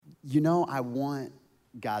I want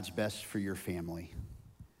God's best for your family.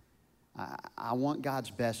 I want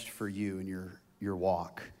God's best for you in your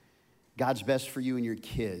walk. God's best for you and your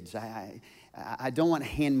kids. I don't want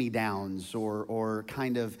hand-me-downs or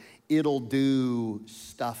kind of it'll-do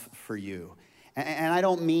stuff for you. And I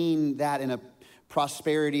don't mean that in a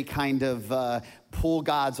prosperity kind of pull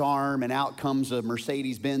God's arm and out comes a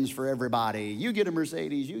Mercedes-Benz for everybody. You get a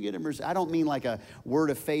Mercedes, you get a Mercedes. I don't mean like a word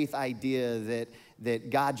of faith idea that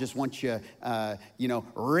God just wants you,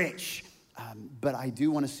 rich. But I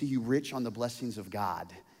do want to see you rich on the blessings of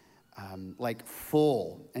God. Like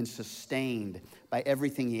full and sustained by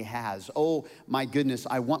everything he has. Oh my goodness,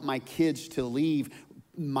 I want my kids to leave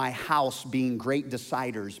my house being great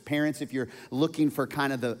deciders. Parents, if you're looking for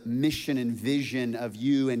kind of the mission and vision of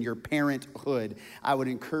you and your parenthood, I would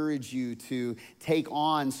encourage you to take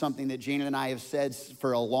on something that Janet and I have said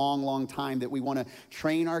for a long, long time, that we want to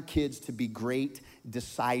train our kids to be great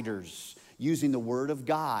deciders, using the word of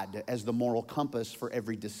God as the moral compass for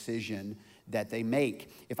every decision that they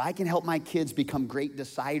make. If I can help my kids become great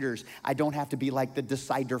deciders, I don't have to be like the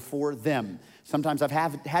decider for them. Sometimes I've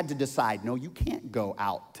had to decide, no, you can't go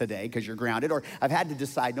out today because you're grounded. Or I've had to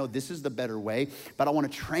decide, no, this is the better way. But I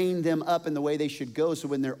want to train them up in the way they should go so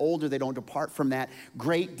when they're older, they don't depart from that.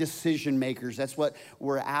 Great decision makers, that's what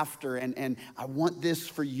we're after. And I want this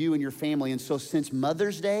for you and your family. And so since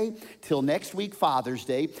Mother's Day till next week, Father's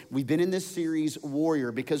Day, we've been in this series,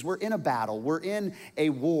 Warrior, because we're in a battle. We're in a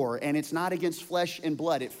war, and it's not against flesh and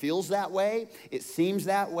blood. It feels that way. It seems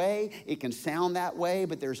that way. It can sound that way,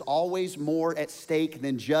 but there's always more at stake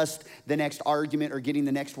than just the next argument or getting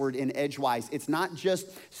the next word in edgewise. It's not just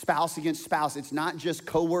spouse against spouse. It's not just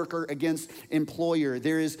coworker against employer.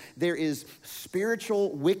 There is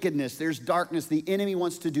spiritual wickedness. There's darkness. The enemy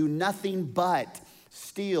wants to do nothing but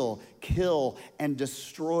steal, kill, and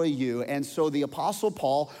destroy you. And so the Apostle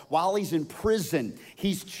Paul, while he's in prison,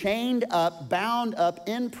 he's chained up, bound up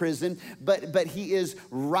in prison, but he is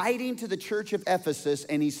writing to the church of Ephesus,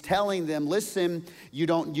 and he's telling them, listen, you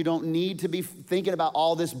don't need to be thinking about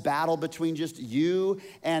all this battle between just you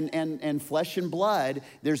and flesh and blood.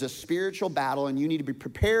 There's a spiritual battle, and you need to be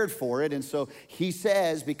prepared for it. And so he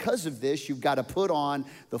says, because of this, you've got to put on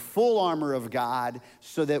the full armor of God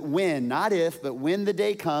so that when, not if, but when the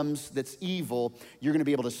day comes that's evil, you're going to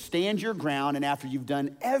be able to stand your ground, and after you've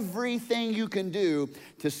done everything you can do,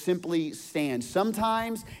 to simply stand.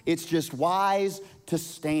 Sometimes it's just wise to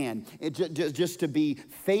stand, just to be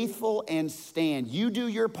faithful and stand. You do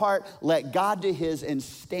your part, let God do his, and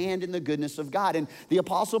stand in the goodness of God. And the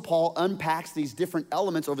Apostle Paul unpacks these different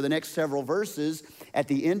elements over the next several verses. At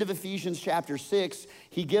the end of Ephesians chapter 6,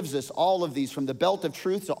 he gives us all of these, from the belt of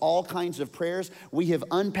truth to all kinds of prayers. We have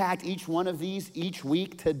unpacked each one of these each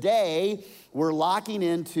week. Today, we're locking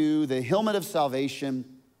into the helmet of salvation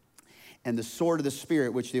and the sword of the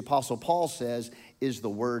Spirit, which the Apostle Paul says is the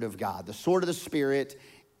word of God. The sword of the Spirit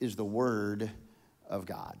is the word of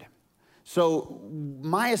God. So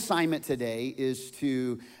my assignment today is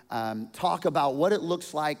to talk about what it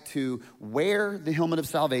looks like to wear the helmet of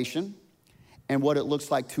salvation and what it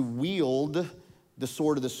looks like to wield the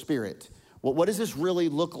sword of the Spirit. Well, what does this really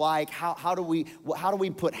look like? How do we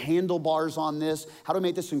put handlebars on this? How do we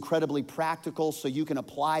make this incredibly practical so you can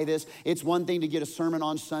apply this? It's one thing to get a sermon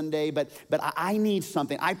on Sunday, but I need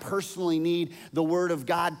something. I personally need the Word of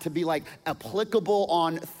God to be like applicable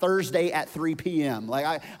on Thursday at 3 p.m.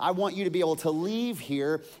 Like I want you to be able to leave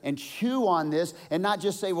here and chew on this and not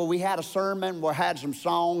just say, well, we had a sermon, we had some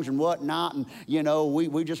songs and whatnot, and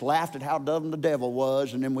we just laughed at how dumb the devil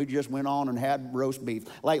was, and then we just went on and had roast beef.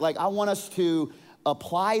 Like I want us to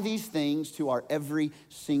apply these things to our every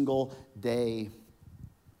single day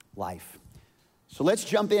life. So let's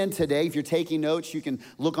jump in today. If you're taking notes, you can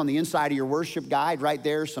look on the inside of your worship guide right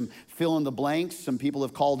there, some fill in the blanks. Some people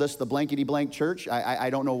have called us the blankety blank church. I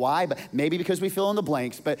don't know why, but maybe because we fill in the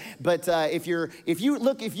blanks. But if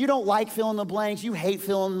you don't like fill in the blanks, you hate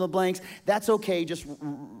filling in the blanks, that's okay. Just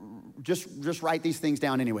write these things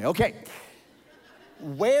down anyway. Okay.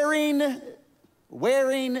 Wearing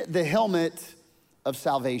the helmet of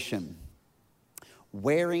salvation.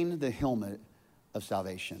 Wearing the helmet of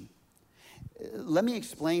salvation. Let me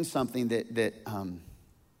explain something that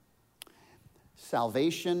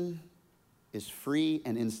salvation is free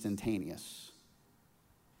and instantaneous.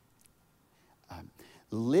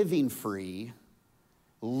 Living free,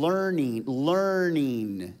 learning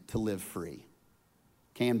to live free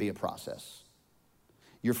can be a process.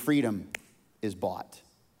 Your freedom is bought.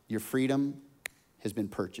 Your freedom has been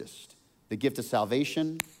purchased. The gift of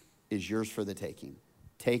salvation is yours for the taking.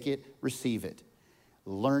 Take it, receive it.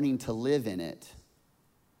 Learning to live in it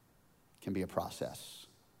can be a process.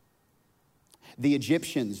 The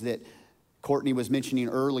Egyptians that Courtney was mentioning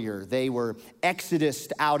earlier, they were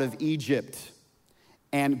exodused out of Egypt.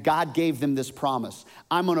 And God gave them this promise.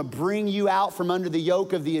 I'm gonna bring you out from under the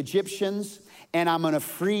yoke of the Egyptians, and I'm gonna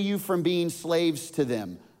free you from being slaves to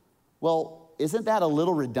them. Well, isn't that a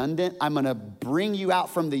little redundant? I'm gonna bring you out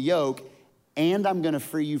from the yoke, and I'm gonna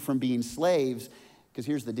free you from being slaves. Because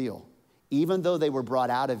here's the deal. Even though they were brought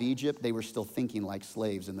out of Egypt, they were still thinking like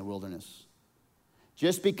slaves in the wilderness.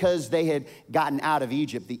 Just because they had gotten out of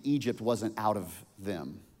Egypt, the Egypt wasn't out of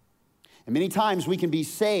them. And many times we can be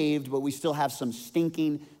saved, but we still have some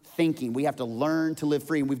stinking thinking. We have to learn to live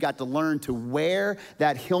free, and we've got to learn to wear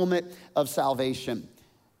that helmet of salvation,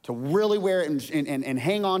 to really wear it and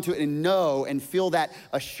hang on to it and know and feel that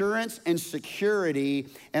assurance and security,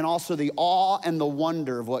 and also the awe and the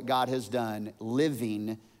wonder of what God has done,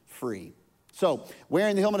 living free. So,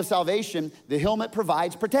 wearing the helmet of salvation, the helmet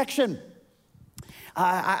provides protection.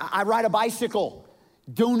 I ride a bicycle.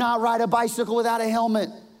 Do not ride a bicycle without a helmet.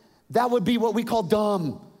 That would be what we call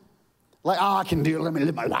dumb. Like, I can do it. Let me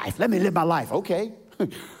live my life. Let me live my life. Okay.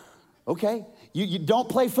 Okay. You don't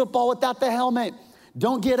play football without the helmet.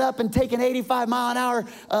 Don't get up and take an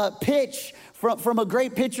 85-mile-an-hour pitch from a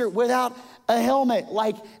great pitcher without a helmet.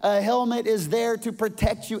 Like, a helmet is there to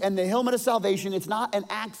protect you. And the helmet of salvation, it's not an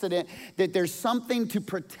accident that there's something to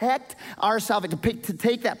protect our salvation, to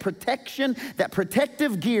take that protection, that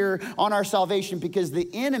protective gear on our salvation, because the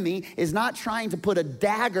enemy is not trying to put a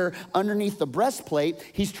dagger underneath the breastplate.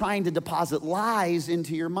 He's trying to deposit lies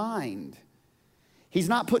into your mind. He's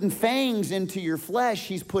not putting fangs into your flesh.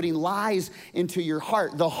 He's putting lies into your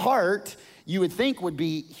heart. The heart, you would think, would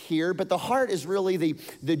be here, but the heart is really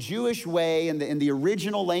the Jewish way and the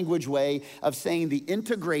original language way of saying the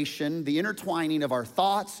integration, the intertwining of our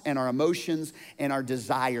thoughts and our emotions and our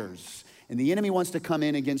desires. And the enemy wants to come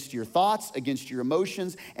in against your thoughts, against your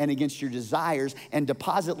emotions, and against your desires, and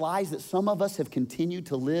deposit lies that some of us have continued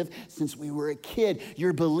to live since we were a kid.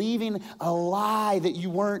 You're believing a lie that you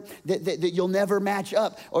weren't, that you'll never match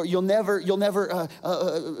up, or you'll never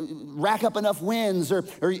rack up enough wins, or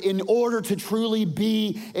in order to truly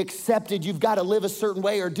be accepted, you've got to live a certain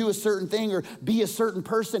way, or do a certain thing, or be a certain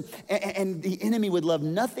person. And the enemy would love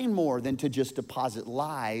nothing more than to just deposit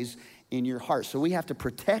lies in your heart. So we have to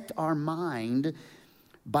protect our mind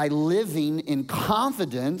by living in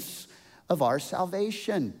confidence of our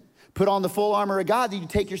salvation. Put on the full armor of God that you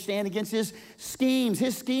take your stand against his schemes.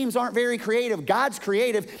 His schemes aren't very creative. God's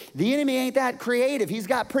creative. The enemy ain't that creative. He's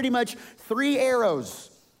got pretty much 3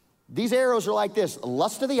 arrows. These arrows are like this: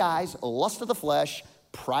 lust of the eyes, lust of the flesh,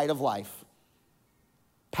 pride of life.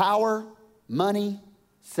 Power, money,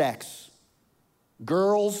 sex.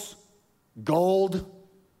 Girls, gold,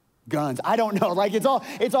 guns. I don't know. Like, it's all,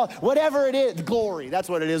 whatever it is, glory. That's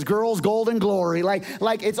what it is. Girls, gold, and glory. Like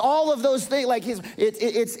it's all of those things. Like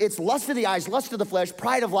it's lust of the eyes, lust of the flesh,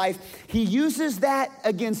 pride of life. He uses that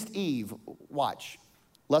against Eve. Watch.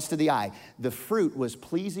 Lust of the eye. The fruit was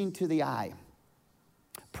pleasing to the eye.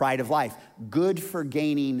 Pride of life. Good for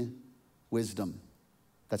gaining wisdom.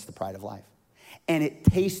 That's the pride of life. And it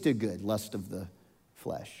tasted good. Lust of the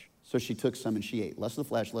flesh. So she took some and she ate. Lust of the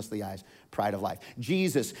flesh, lust of the eyes, pride of life.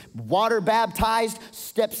 Jesus, water baptized,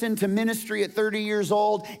 steps into ministry at 30 years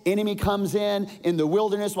old. Enemy comes in the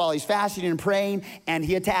wilderness while he's fasting and praying, and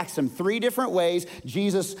he attacks him 3 different ways.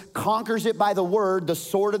 Jesus conquers it by the word, the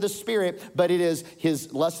sword of the Spirit, but it is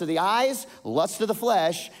his lust of the eyes, lust of the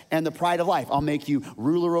flesh, and the pride of life. I'll make you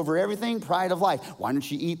ruler over everything, pride of life. Why don't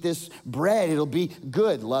you eat this bread? It'll be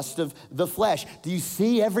good, lust of the flesh. Do you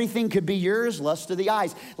see everything could be yours? Lust of the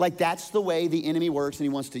eyes. Like, that's the way the enemy works, and he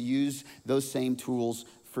wants to use those same tools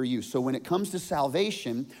for you. So when it comes to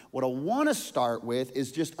salvation, what I want to start with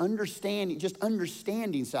is just understanding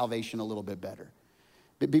salvation a little bit better.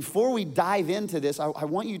 But before we dive into this, I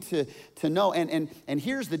want you to know, and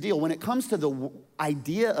here's the deal. When it comes to the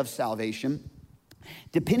idea of salvation,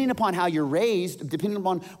 depending upon how you're raised, depending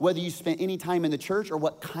upon whether you spent any time in the church or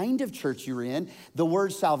what kind of church you're in, the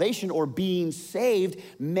word salvation or being saved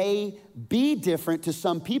may be different to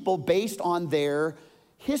some people based on their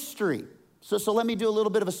history. So let me do a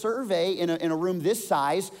little bit of a survey in a room this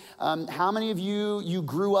size. How many of you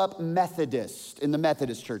grew up Methodist, in the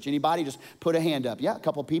Methodist church? Anybody? Just put a hand up. Yeah, a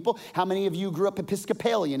couple people. How many of you grew up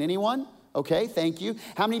Episcopalian? Anyone? Okay, thank you.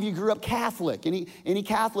 How many of you grew up Catholic? Any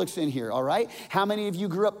Catholics in here, all right? How many of you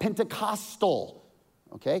grew up Pentecostal?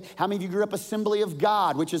 Okay, how many of you grew up Assembly of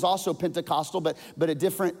God, which is also Pentecostal, but a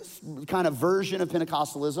different kind of version of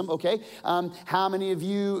Pentecostalism, okay? How many of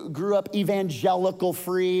you grew up evangelical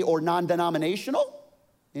free or non-denominational?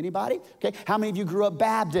 Anybody? Okay. How many of you grew up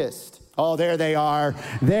Baptist? Oh, there they are.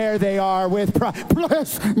 There they are with pride.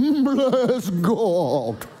 Bless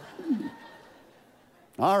God.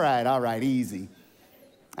 All right, easy.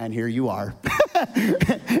 And here you are.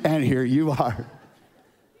 And here you are.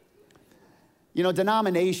 You know,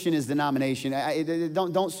 denomination is denomination.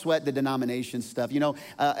 Don't sweat the denomination stuff. You know,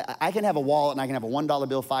 I can have a wallet and I can have a $1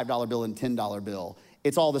 bill, $5 bill, and $10 bill.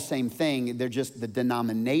 It's all the same thing. They're just the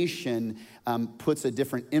denomination puts a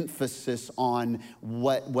different emphasis on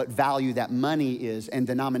what value that money is. And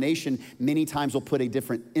denomination many times will put a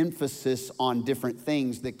different emphasis on different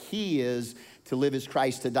things. The key is to live as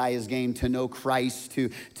Christ, to die as gain, to know Christ,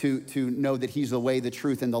 to know that he's the way, the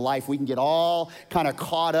truth, and the life. We can get all kind of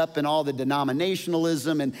caught up in all the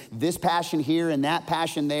denominationalism and this passion here and that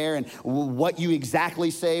passion there and what you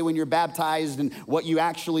exactly say when you're baptized and what you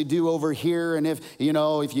actually do over here. And if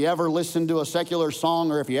you ever listen to a secular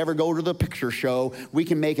song or if you ever go to the picture show, we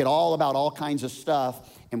can make it all about all kinds of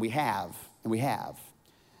stuff, and we have.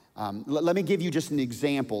 Let me give you just an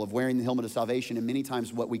example of wearing the helmet of salvation and many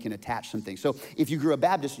times what we can attach some things. So if you grew up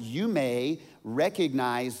Baptist, you may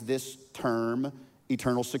recognize this term,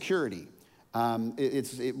 eternal security.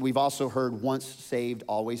 We've also heard once saved,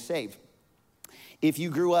 always saved. If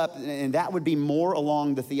you grew up, and that would be more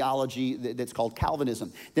along the theology that's called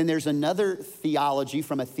Calvinism. Then there's another theology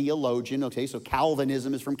from a theologian, okay? So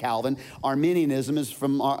Calvinism is from Calvin. Arminianism is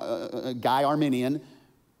from a guy Arminian.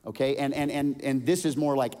 Okay, and this is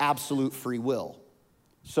more like absolute free will.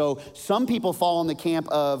 So some people fall in the camp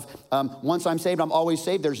of once I'm saved, I'm always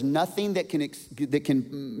saved. There's nothing that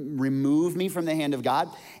can remove me from the hand of God.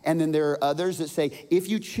 And then there are others that say, if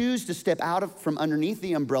you choose to step out from underneath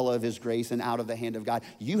the umbrella of his grace and out of the hand of God,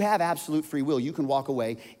 you have absolute free will. You can walk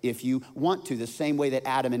away if you want to. The same way that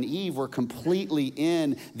Adam and Eve were completely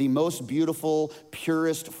in the most beautiful,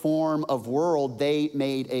 purest form of world, they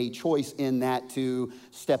made a choice in that to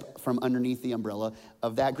step from underneath the umbrella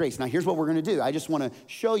of that grace. Now, here's what we're going to do. I just want to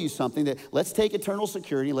show you something that let's take eternal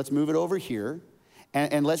security, let's move it over here,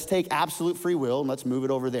 and let's take absolute free will, and let's move it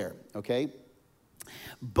over there, okay?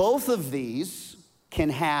 Both of these can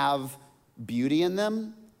have beauty in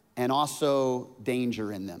them and also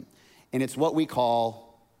danger in them. And it's what we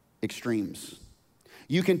call extremes.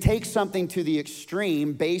 You can take something to the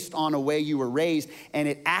extreme based on a way you were raised, and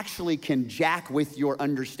it actually can jack with your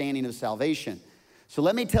understanding of salvation. So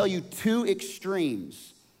let me tell you two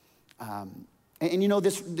extremes. And you know,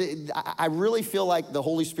 I really feel like the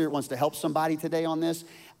Holy Spirit wants to help somebody today on this.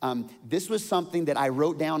 This was something that I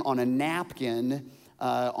wrote down on a napkin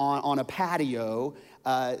on a patio.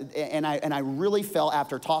 And I really felt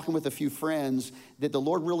after talking with a few friends that the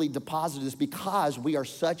Lord really deposited this because we are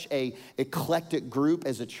such a eclectic group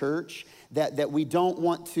as a church that we don't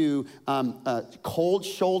want to cold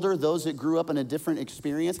shoulder those that grew up in a different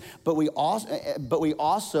experience, but we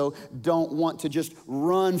also don't want to just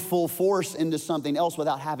run full force into something else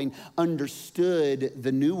without having understood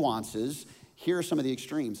the nuances. Here are some of the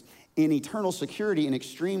extremes. In eternal security, an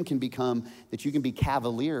extreme can become that you can be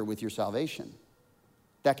cavalier with your salvation.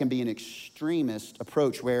 That can be an extremist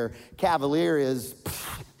approach where cavalier is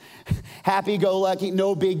happy-go-lucky,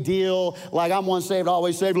 no big deal, like I'm once saved,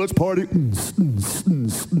 always saved, let's party.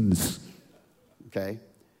 Okay?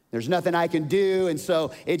 There's nothing I can do, and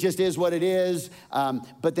so it just is what it is.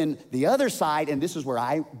 But then the other side, and this is where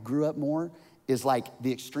I grew up more, is like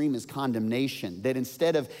the extreme is condemnation. That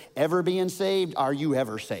instead of ever being saved, are you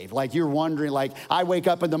ever saved? Like you're wondering, like I wake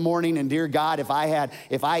up in the morning and dear God, if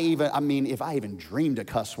I even dreamed a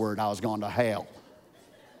cuss word, I was going to hell.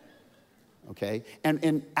 Okay?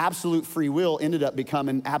 And absolute free will ended up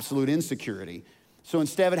becoming absolute insecurity. So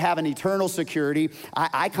instead of having eternal security,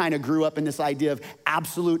 I kind of grew up in this idea of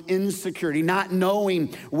absolute insecurity, not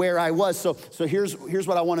knowing where I was. So here's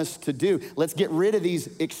what I want us to do. Let's get rid of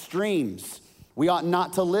these extremes. We ought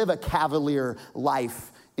not to live a cavalier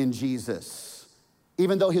life in Jesus.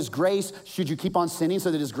 Even though his grace, should you keep on sinning so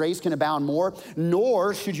that his grace can abound more?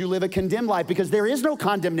 Nor should you live a condemned life, because there is no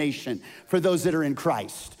condemnation for those that are in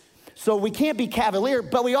Christ. So we can't be cavalier,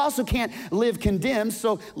 but we also can't live condemned.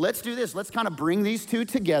 So let's do this. Let's kind of bring these two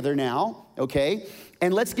together now, okay?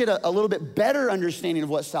 And let's get a little bit better understanding of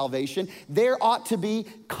what salvation. There ought to be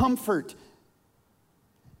comfort.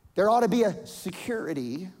 There ought to be a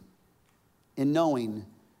security in knowing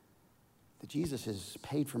that Jesus has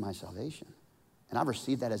paid for my salvation. And I've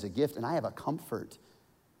received that as a gift, and I have a comfort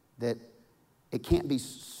that it can't be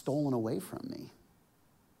stolen away from me.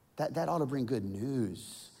 That ought to bring good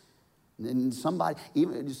news. And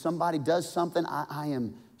even if somebody does something, I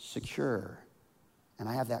am secure, and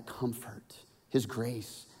I have that comfort. His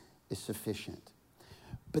grace is sufficient.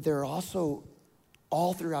 But there are also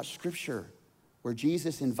all throughout Scripture, where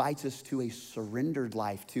Jesus invites us to a surrendered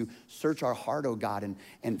life, to search our heart, oh God,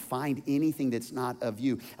 and find anything that's not of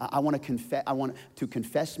you. I want to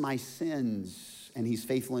confess my sins, and he's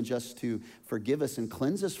faithful and just to forgive us and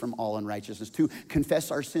cleanse us from all unrighteousness, to confess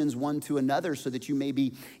our sins one to another so that you may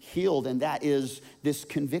be healed, and that is this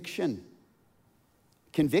conviction.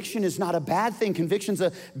 Conviction is not a bad thing. Conviction's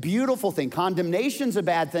a beautiful thing. Condemnation's a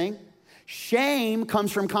bad thing. Shame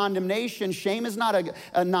comes from condemnation. Shame is not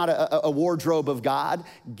a wardrobe of God.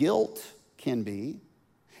 Guilt can be.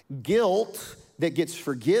 Guilt that gets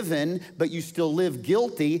forgiven, but you still live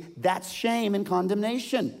guilty, that's shame and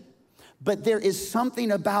condemnation. But there is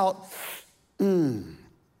something about,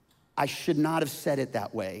 I should not have said it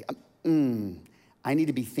that way. I need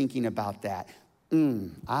to be thinking about that.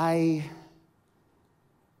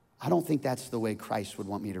 I don't think that's the way Christ would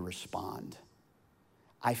want me to respond.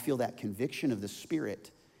 I feel that conviction of the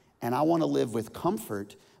Spirit, and I want to live with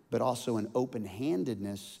comfort, but also an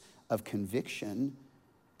open-handedness of conviction.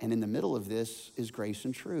 And in the middle of this is grace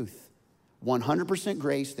and truth. 100%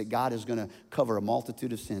 grace that God is going to cover a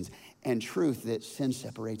multitude of sins, and truth that sin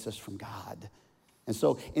separates us from God. And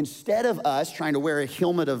so instead of us trying to wear a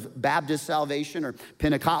helmet of Baptist salvation or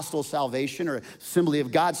Pentecostal salvation or Assembly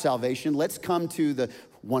of God salvation, let's come to the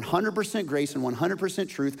 100% grace and 100%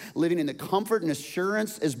 truth, living in the comfort and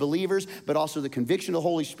assurance as believers, but also the conviction of the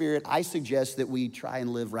Holy Spirit. I suggest that we try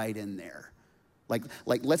and live right in there. Like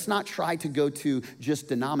let's not try to go to just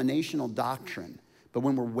denominational doctrine, but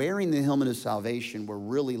when we're wearing the helmet of salvation, we're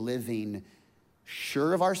really living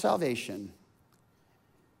sure of our salvation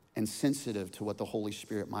and sensitive to what the Holy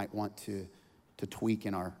Spirit might want to tweak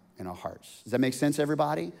in our hearts. Does that make sense,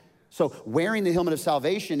 everybody? So wearing the helmet of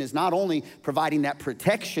salvation is not only providing that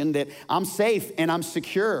protection that I'm safe and I'm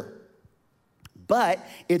secure, but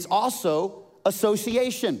it's also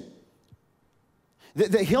association.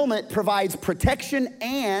 The helmet provides protection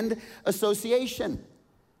and association.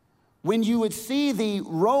 When you would see the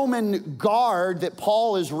Roman guard that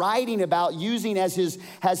Paul is writing about using as his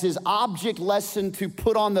object lesson to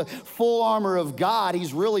put on the full armor of God,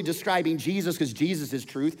 he's really describing Jesus, because Jesus is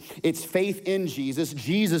truth. It's faith in Jesus.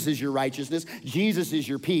 Jesus is your righteousness. Jesus is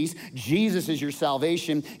your peace. Jesus is your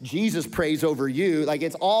salvation. Jesus prays over you. Like,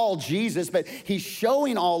 it's all Jesus, but he's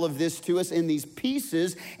showing all of this to us in these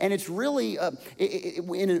pieces, and it's really,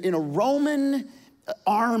 in a Roman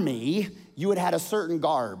army, you would have had a certain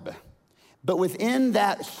garb. But within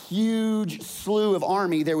that huge slew of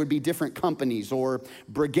army, there would be different companies or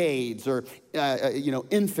brigades or,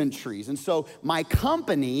 infantries. And so my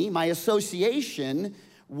company, my association,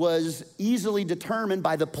 was easily determined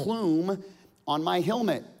by the plume on my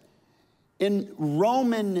helmet. In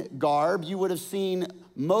Roman garb, you would have seen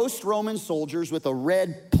most Roman soldiers with a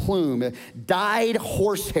red plume, dyed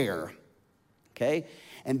horsehair, okay?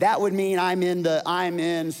 And that would mean I'm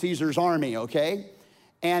in Caesar's army, okay?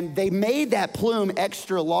 And they made that plume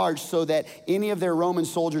extra large so that any of their Roman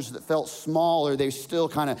soldiers that felt smaller, they still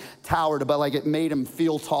kind of towered, but like it made them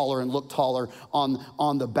feel taller and look taller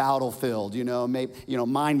on the battlefield.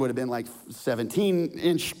 Mine would have been like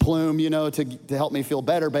 17-inch plume, to help me feel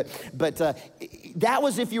better. But that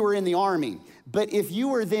was if you were in the army. But if you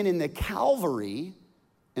were then in the cavalry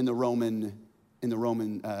in the Roman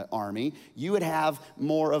army, you would have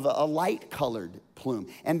more of a light-colored plume.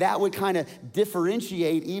 And that would kind of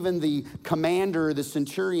differentiate. Even the commander, the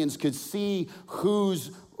centurions could see who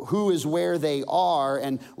is where they are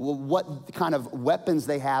and what kind of weapons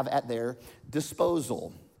they have at their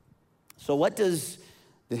disposal. So what does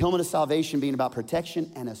the helmet of salvation, being about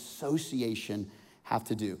protection and association, have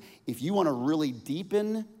to do? If you want to really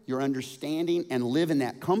deepen your understanding and live in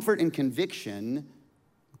that comfort and conviction,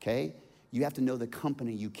 okay, you have to know the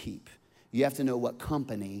company you keep. You have to know what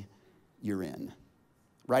company you're in.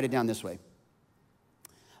 Write it down this way.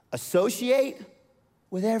 Associate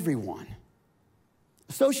with everyone.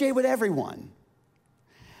 Associate with everyone.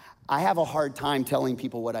 I have a hard time telling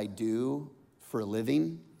people what I do for a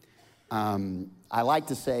living. I like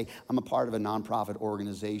to say I'm a part of a nonprofit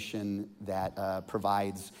organization that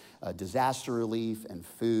provides disaster relief and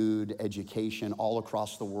food, education all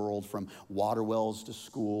across the world, from water wells to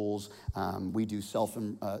schools. We do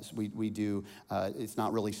it's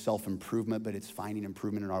not really self-improvement, but it's finding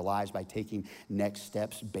improvement in our lives by taking next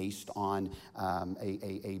steps based on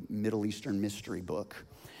a Middle Eastern mystery book.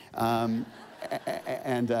 And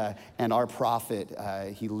our prophet,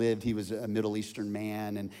 he was a Middle Eastern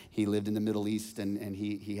man, and he lived in the Middle East, and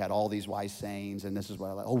he had all these wise sayings, and this is what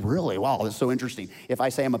I like. Oh, really? Wow, that's so interesting. If I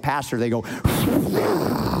say I'm a pastor, they go,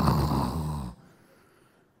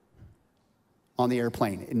 on the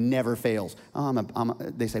airplane. It never fails.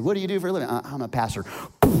 They say, what do you do for a living? I'm a pastor.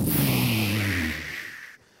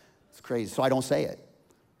 It's crazy. So I don't say it.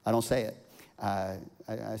 I don't say it. I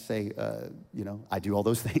say, I do all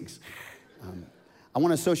those things. I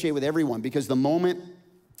want to associate with everyone because the moment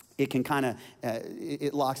it can kind of,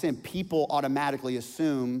 it locks in, people automatically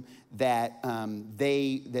assume that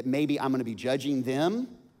that maybe I'm going to be judging them,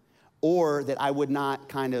 or that I would not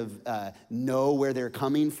kind of know where they're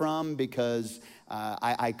coming from because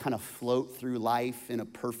I kind of float through life in a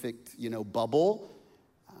perfect, bubble.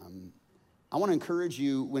 I want to encourage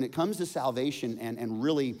you, when it comes to salvation and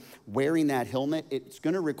really wearing that helmet, it's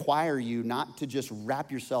going to require you not to just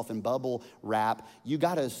wrap yourself in bubble wrap. You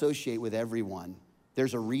got to associate with everyone.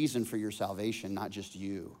 There's a reason for your salvation, not just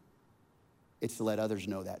you. It's to let others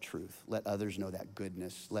know that truth. Let others know that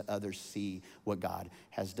goodness. Let others see what God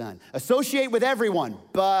has done. Associate with everyone,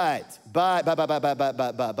 but,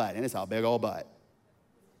 and it's a big old but.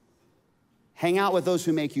 Hang out with those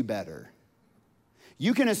who make you better.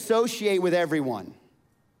 You can associate with everyone,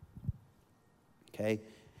 okay?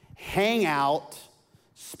 Hang out,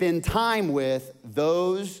 spend time with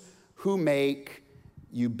those who make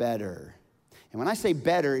you better. And when I say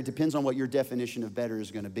better, it depends on what your definition of better is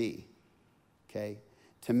going to be. Okay?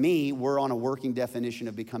 To me, we're on a working definition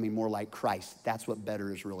of becoming more like Christ. That's what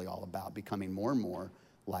better is really all about, becoming more and more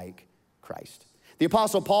like Christ. The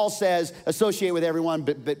Apostle Paul says, associate with everyone,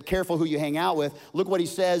 but careful who you hang out with. Look what he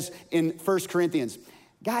says in 1 Corinthians.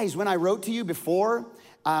 Guys, when I wrote to you before,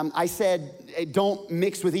 I said, hey, don't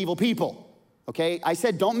mix with evil people. Okay? I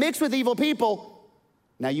said, don't mix with evil people.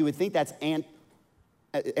 Now, you would think that's an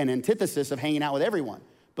antithesis of hanging out with everyone.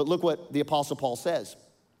 But look what the Apostle Paul says.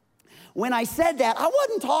 When I said that, I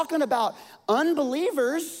wasn't talking about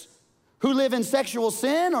unbelievers who live in sexual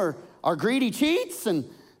sin or are greedy cheats and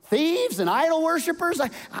thieves and idol worshipers.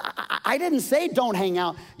 I didn't say don't hang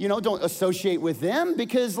out, don't associate with them,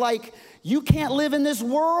 because you can't live in this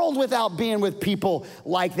world without being with people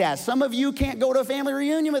like that. Some of you can't go to a family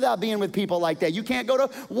reunion without being with people like that. You can't go to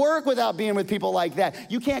work without being with people like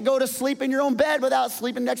that. You can't go to sleep in your own bed without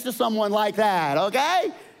sleeping next to someone like that,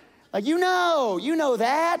 okay? You know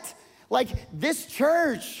that. This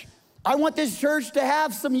church, I want this church to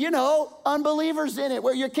have some, unbelievers in it,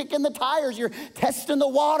 where you're kicking the tires, you're testing the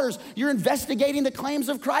waters, you're investigating the claims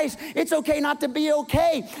of Christ. It's okay not to be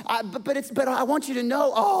okay, but I want you to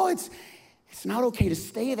know, it's not okay to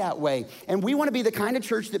stay that way. And we want to be the kind of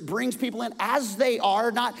church that brings people in as they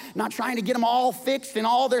are, not trying to get them all fixed and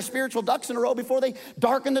all their spiritual ducks in a row before they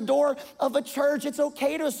darken the door of a church. It's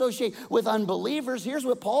okay to associate with unbelievers. Here's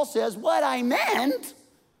what Paul says, this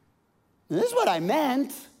is what I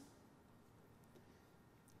meant.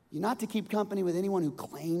 You're not to keep company with anyone who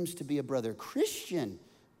claims to be a brother Christian,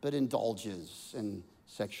 but indulges in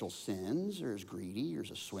sexual sins, or is greedy, or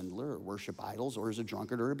is a swindler, or worship idols, or is a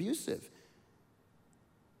drunkard or abusive.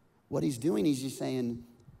 What he's doing is he's saying,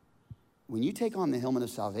 when you take on the helmet of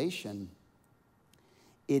salvation,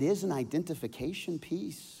 it is an identification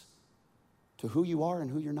piece to who you are and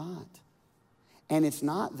who you're not. And it's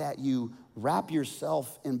not that you wrap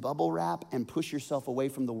yourself in bubble wrap and push yourself away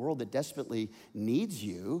from the world that desperately needs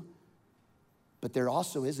you, but there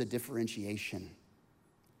also is a differentiation.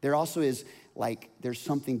 There also is there's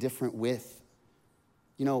something different with,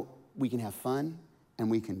 we can have fun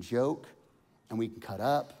and we can joke and we can cut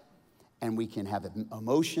up and we can have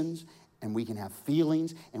emotions and we can have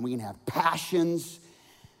feelings and we can have passions,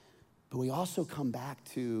 but we also come back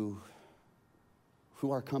to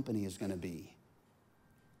who our company is going to be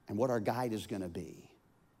and what our guide is going to be.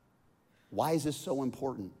 Why is this so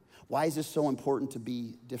important? Why is this so important to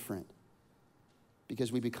be different?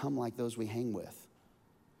 Because we become like those we hang with.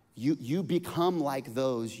 You become like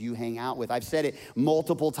those you hang out with. I've said it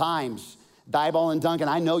multiple times. Dieball and Duncan,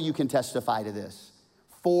 I know you can testify to this.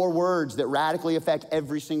 4 words that radically affect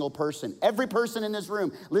every single person. Every person in this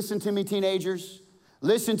room. Listen to me, teenagers.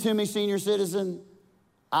 Listen to me, senior citizen.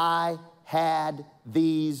 I had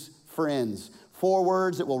these friends. 4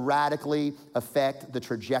 words that will radically affect the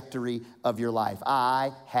trajectory of your life.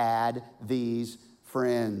 I had these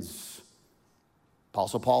friends.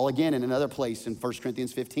 Apostle Paul again in another place in 1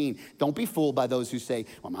 Corinthians 15. Don't be fooled by those who say,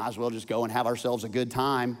 well, might as well just go and have ourselves a good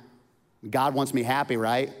time. God wants me happy,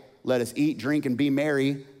 right? Let us eat, drink, and be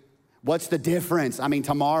merry. What's the difference?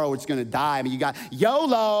 Tomorrow it's going to die. You got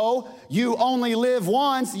YOLO. You only live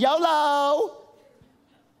once. YOLO.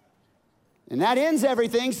 And that ends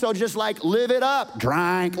everything, so just live it up.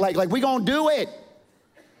 Drink, we gonna do it.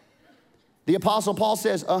 The Apostle Paul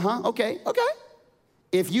says, okay.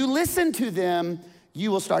 If you listen to them,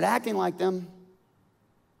 you will start acting like them.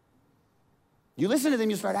 You listen to them,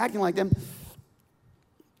 you start acting like them.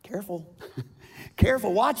 Careful.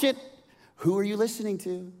 Careful, watch it. Who are you listening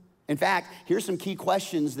to? In fact, here's some key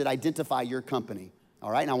questions that identify your company.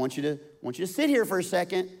 All right, and I want you to sit here for a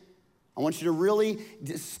second. I want you to really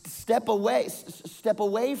step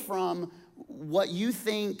away from what you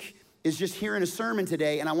think is just hearing a sermon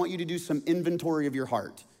today, and I want you to do some inventory of your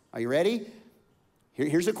heart. Are you ready?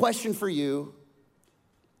 Here's a question for you.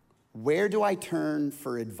 Where do I turn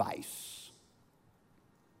for advice?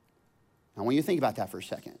 I want you to think about that for a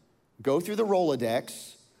second. Go through the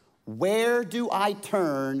Rolodex. Where do I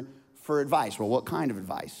turn for advice? Well, what kind of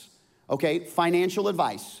advice? Okay, financial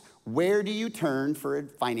advice. Where do you turn for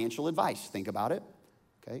financial advice? Think about it,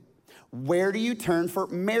 okay? Where do you turn for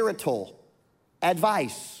marital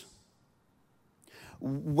advice?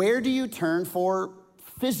 Where do you turn for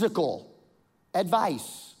physical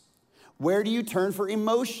advice? Where do you turn for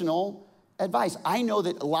emotional advice? I know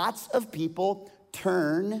that lots of people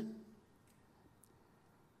turn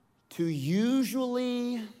to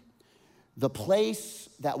usually the place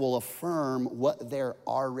that will affirm what they're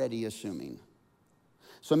already assuming.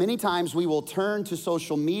 So many times we will turn to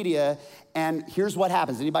social media, and here's what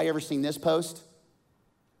happens. Anybody ever seen this post?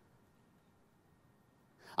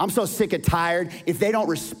 I'm so sick and tired. If they don't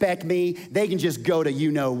respect me, they can just go to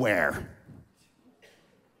you know where.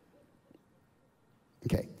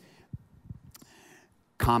 Okay.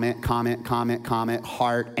 Comment,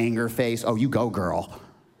 heart, anger face. Oh, you go, girl.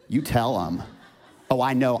 You tell them. Oh,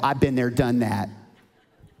 I know. I've been there, done that.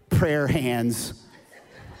 Prayer hands.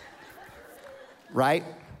 Right?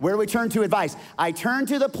 Where do we turn to advice? I turn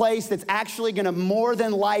to the place that's actually going to more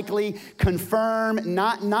than likely confirm,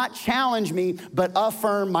 not challenge me, but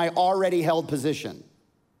affirm my already held position.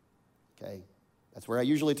 Okay? That's where I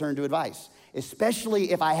usually turn to advice.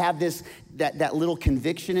 Especially if I have that little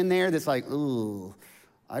conviction in there that's like, ooh,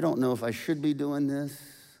 I don't know if I should be doing this.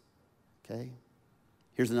 Okay?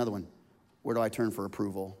 Here's another one. Where do I turn for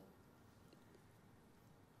approval?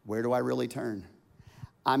 Where do I really turn?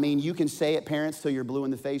 I mean, you can say it, parents, till you're blue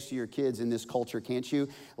in the face to your kids in this culture, can't you?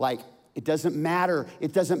 Like, it doesn't matter.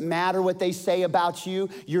 It doesn't matter what they say about you.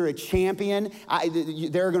 You're a champion.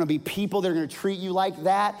 There are going to be people that are going to treat you like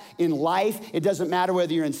that in life. It doesn't matter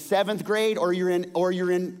whether you're in 7th grade or you're in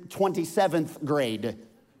 27th grade.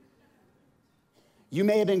 You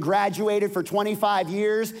may have been graduated for 25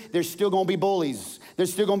 years. There's still going to be bullies.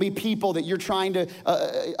 There's still going to be people that you're trying to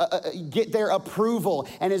get their approval.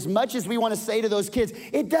 And as much as we want to say to those kids,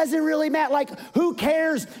 it doesn't really matter. Like, who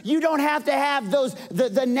cares? You don't have to have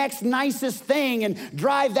the next nicest thing and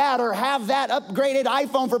drive that or have that upgraded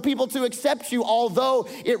iPhone for people to accept you. Although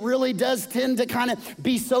it really does tend to kind of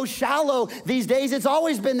be so shallow these days. It's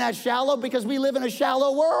always been that shallow because we live in a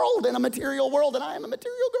shallow world, in a material world, and I am a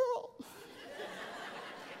material girl.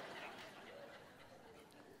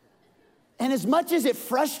 And as much as it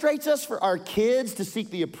frustrates us for our kids to seek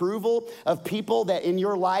the approval of people that in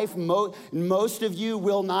your life, most of you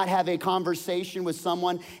will not have a conversation with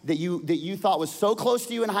someone that you thought was so close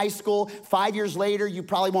to you in high school. 5 years later, you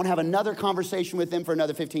probably won't have another conversation with them for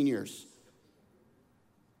another 15 years.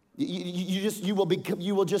 You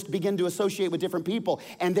will just begin to associate with different people,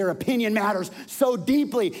 and their opinion matters so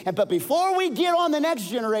deeply. But before we get on the next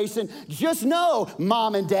generation, just know,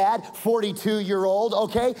 mom and dad, 42-year-old,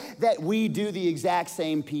 okay, that we do the exact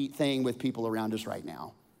same thing with people around us right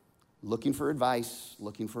now. Looking for advice,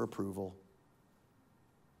 looking for approval.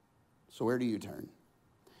 So where do you turn?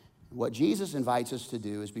 What Jesus invites us to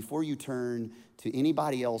do is before you turn to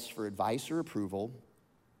anybody else for advice or approval,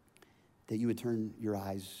 that you would turn your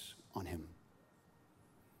eyes on him.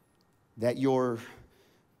 That your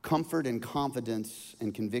comfort and confidence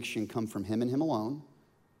and conviction come from him and him alone.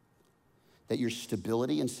 That your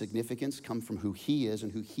stability and significance come from who he is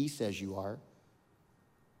and who he says you are.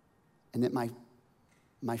 And that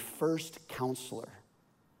my first counselor,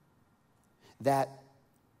 that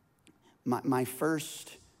my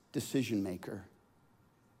first decision maker,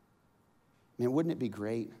 man, wouldn't it be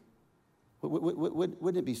great?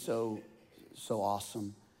 Wouldn't it be so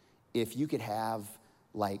awesome if you could have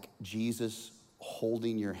like Jesus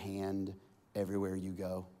holding your hand everywhere you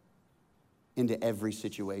go, into every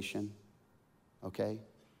situation, okay?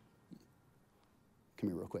 Come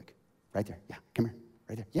here real quick. Right there, yeah, come here,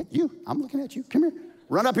 right there. Yeah, you, I'm looking at you, come here.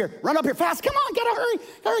 Run up here, fast, come on, gotta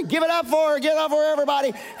hurry. Give it up for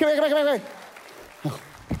everybody. Come here. Oh.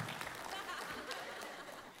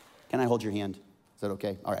 Can I hold your hand? Is that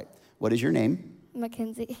okay? All right, what is your name?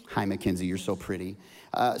 Mackenzie. Hi, Mackenzie, you're so pretty.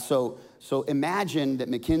 So imagine that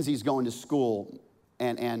Mackenzie's going to school,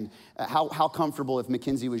 and how comfortable if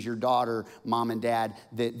Mackenzie was your daughter, mom and dad,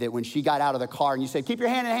 that when she got out of the car and you said, keep your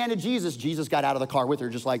hand in the hand of Jesus, Jesus got out of the car with her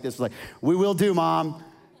just like this, like, we will do, Mom.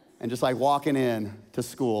 and just like walking in to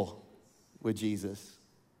school with Jesus.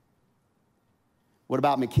 What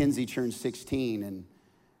about Mackenzie turned 16 and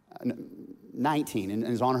 19 and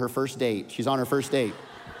is on her first date? She's on her first date.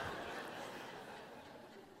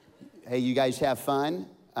 Hey, you guys have fun?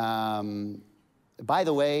 By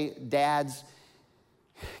the way, dads,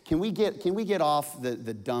 can we get off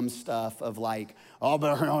the dumb stuff of like, oh,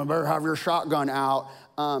 better have your shotgun out.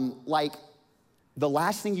 Like, the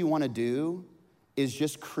last thing you want to do is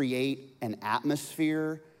just create an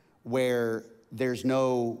atmosphere where there's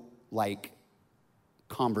no, like,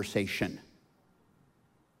 conversation.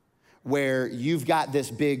 Where you've got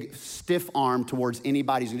this big stiff arm towards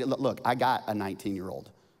anybody's, look, I got a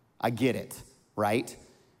 19-year-old. I get it, right?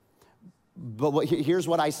 But here's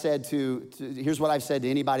what I've said to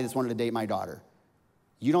anybody that's wanted to date my daughter.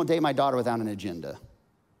 You don't date my daughter without an agenda.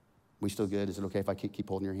 We still good? Is it okay if I keep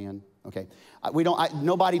holding your hand? Okay.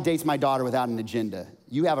 Nobody dates my daughter without an agenda.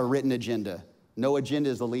 You have a written agenda. No agenda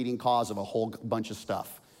is the leading cause of a whole bunch of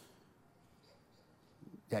stuff.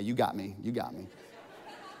 Yeah, you got me.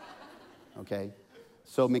 Okay.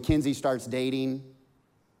 So Mackenzie starts dating,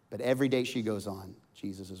 but every date she goes on,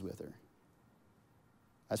 Jesus is with her.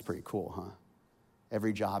 That's pretty cool, huh?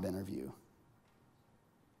 Every job interview,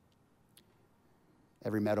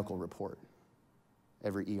 every medical report,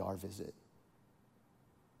 every ER visit,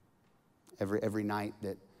 every night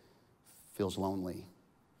that feels lonely,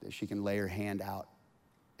 that she can lay her hand out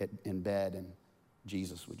in bed and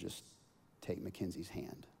Jesus would just take Mackenzie's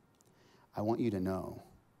hand. I want you to know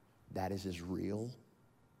that is as real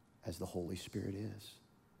as the Holy Spirit is.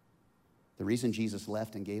 The reason Jesus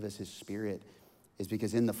left and gave us his Spirit is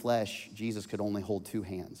because in the flesh, Jesus could only hold two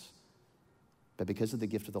hands. But because of the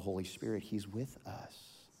gift of the Holy Spirit, he's with us.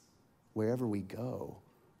 Wherever we go,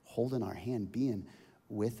 holding our hand, being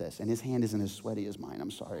with us. And his hand isn't as sweaty as mine.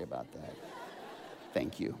 I'm sorry about that.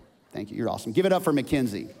 Thank you. You're awesome. Give it up for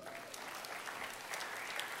Mackenzie.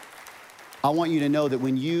 I want you to know that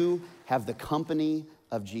when you have the company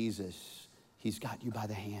of Jesus, he's got you by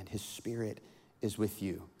the hand. His Spirit is with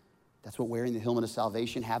you. That's what wearing the helmet of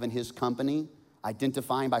salvation, having his company,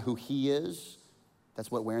 identifying by who he is, that's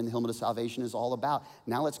what wearing the helmet of salvation is all about.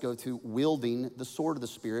 Now let's go to wielding the sword of the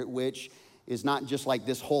Spirit, which is not just like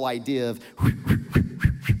this whole idea of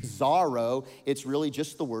Zorro. It's really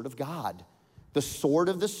just the word of God. The sword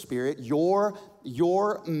of the Spirit, your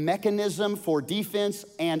mechanism for defense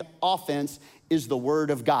and offense is the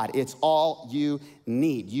word of God. It's all you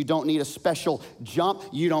need. You don't need a special jump.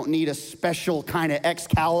 You don't need a special kind of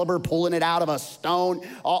Excalibur pulling it out of a stone.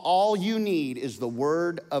 All you need is the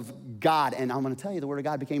word of God. And I'm going to tell you, the word of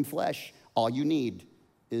God became flesh. All you need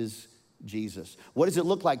is Jesus. What does it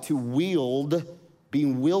look like to wielding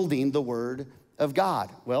the word of God?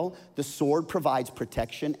 Well, the sword provides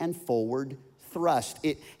protection and forward thrust.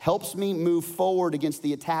 It helps me move forward against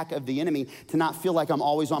the attack of the enemy, to not feel like I'm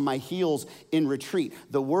always on my heels in retreat.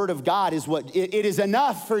 The word of God is what, it is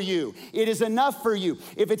enough for you. It is enough for you.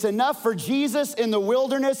 If it's enough for Jesus in the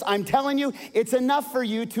wilderness, I'm telling you, it's enough for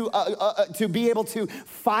you to be able to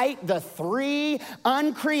fight the three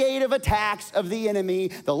uncreative attacks of the enemy: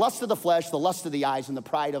 the lust of the flesh, the lust of the eyes, and the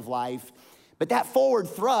pride of life. But that forward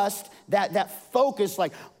thrust, that focus,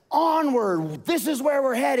 like, onward, this is where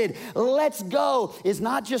we're headed, let's go, is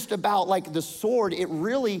not just about like the sword. It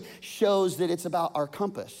really shows that it's about our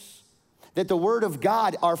compass. That the word of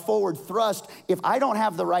God, our forward thrust, if I don't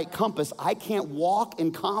have the right compass, I can't walk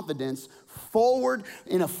in confidence forward,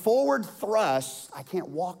 in a forward thrust. I can't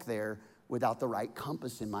walk there without the right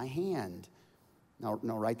compass in my hand. Now,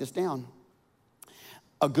 write this down.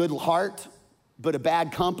 A good heart, but a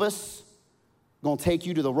bad compass, gonna take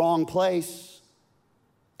you to the wrong place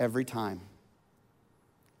every time.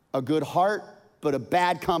 A good heart, but a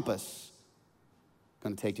bad compass,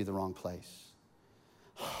 gonna take you to the wrong place.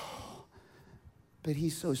 But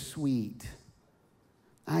he's so sweet.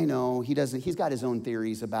 I know he's got his own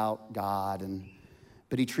theories about God,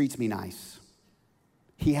 but he treats me nice.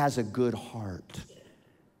 He has a good heart.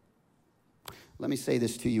 Let me say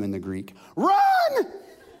this to you in the Greek. Run!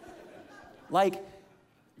 Like,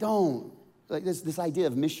 don't. Like this idea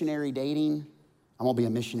of missionary dating. I'm gonna be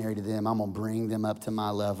a missionary to them. I'm gonna bring them up to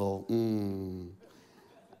my level.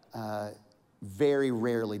 Very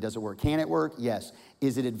rarely does it work. Can it work? Yes.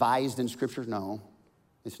 Is it advised in Scripture? No,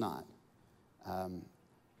 it's not.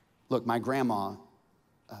 Look, my grandma,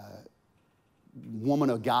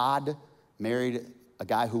 woman of God, married a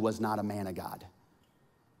guy who was not a man of God.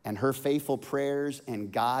 And her faithful prayers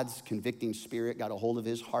and God's convicting spirit got a hold of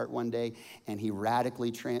his heart one day, and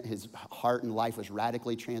his heart and life was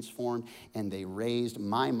radically transformed, and they raised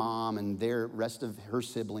my mom and the rest of her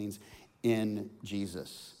siblings in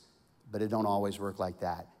Jesus. but it don't always work like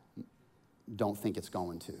that. Don't think it's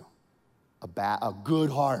going to. A good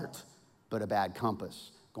heart, but a bad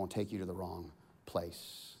compass, going to take you to the wrong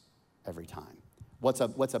place every time. What's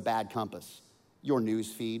a bad compass? Your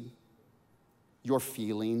news feed, your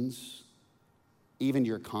feelings, even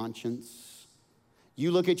your conscience.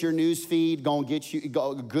 You look at your news feed, gonna get you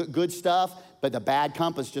good stuff, but the bad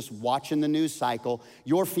compass just watching the news cycle.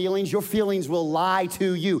 Your feelings will lie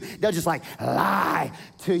to you. They'll just like lie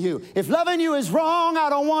to you. If loving you is wrong, I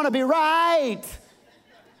don't want to be right.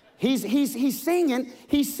 He's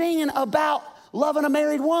singing about loving a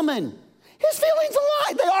married woman. His feelings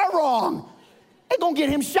are lie. They are wrong. They're gonna get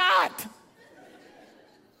him shot.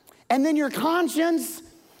 And then your conscience,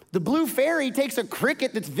 the blue fairy takes a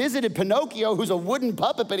cricket that's visited Pinocchio, who's a wooden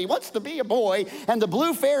puppet, but he wants to be a boy. And the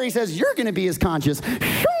blue fairy says, you're gonna be his conscience.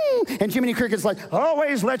 And Jiminy Cricket's like,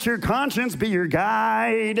 always let your conscience be your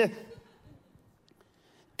guide.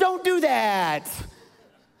 Don't do that.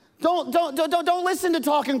 Don't listen to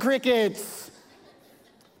talking crickets.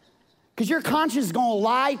 Because your conscience is gonna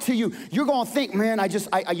lie to you. You're gonna think, man,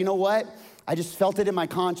 you know what? I just felt it in my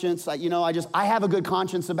conscience. I have a good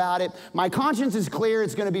conscience about it. My conscience is clear.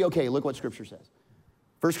 It's going to be okay. Look what Scripture says.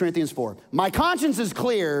 1 Corinthians 4. My conscience is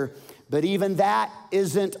clear, but even that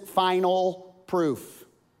isn't final proof.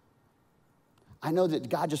 I know that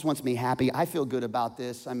God just wants me happy. I feel good about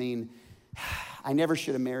this. I mean, I never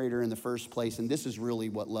should have married her in the first place, and this is really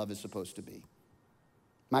what love is supposed to be.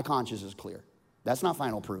 My conscience is clear. That's not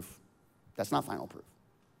final proof. That's not final proof,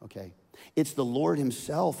 okay? It's the Lord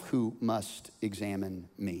himself who must examine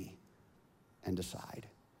me and decide.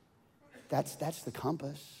 That's the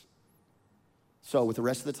compass. So with the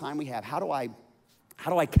rest of the time we have, how do I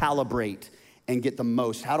calibrate and get the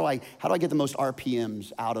most? How do I get the most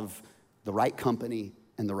RPMs out of the right company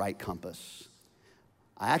and the right compass?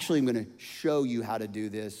 I actually am going to show you how to do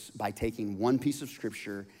this by taking one piece of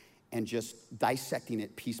Scripture and just dissecting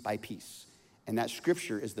it piece by piece. And that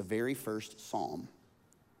Scripture is the very first Psalm.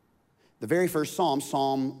 The very first Psalm,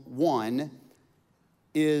 Psalm 1,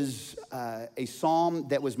 is a psalm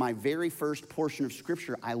that was my very first portion of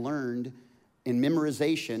Scripture I learned in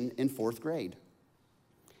memorization in 4th grade.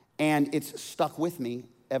 And it's stuck with me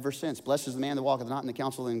ever since. Blessed is the man that walketh not in the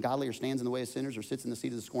counsel of the ungodly, or stands in the way of sinners, or sits in the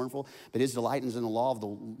seat of the scornful. But his delight is in the law of the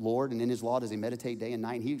Lord, and in his law does he meditate day and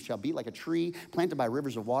night. And he shall be like a tree planted by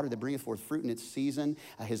rivers of water that bringeth forth fruit in its season.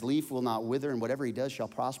 His leaf will not wither, and whatever he does shall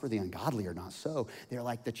prosper. The ungodly are not so. They're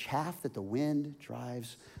like the chaff that the wind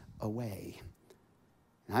drives away.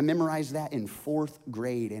 And I memorized that in 4th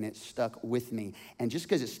grade, and it stuck with me. And just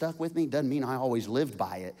because it stuck with me doesn't mean I always lived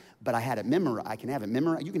by it, but I had it memorized. I can have it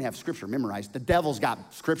memorized. You can have Scripture memorized. The devil's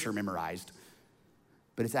got Scripture memorized,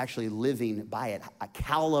 but it's actually living by it,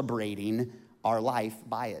 calibrating our life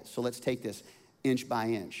by it. So let's take this inch by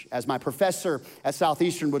inch. As my professor at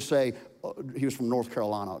Southeastern would say, he was from North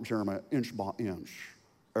Carolina, Jeremy, inch by inch,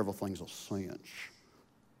 everything's a cinch.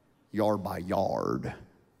 Yard by yard,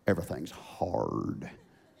 everything's hard.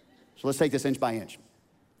 So let's take this inch by inch.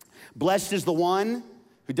 Blessed is the one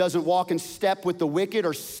who doesn't walk in step with the wicked,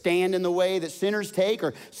 or stand in the way that sinners take,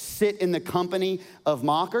 or sit in the company of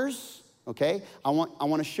mockers, okay? I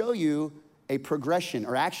want to show you a progression,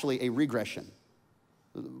 or actually a regression.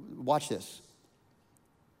 Watch this.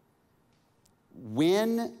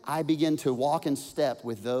 When I begin to walk in step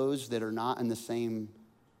with those that are not in the same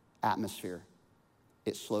atmosphere,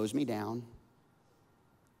 it slows me down.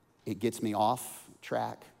 It gets me off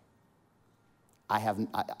track.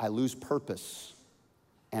 I lose purpose,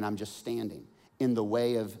 and I'm just standing in the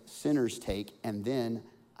way of sinners take, and then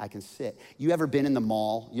I can sit. You ever been in the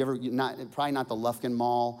mall? Probably not the Lufkin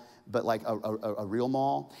Mall, but like a real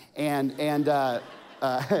mall. And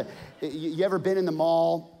you ever been in the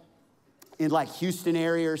mall in like Houston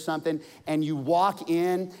area or something, and you walk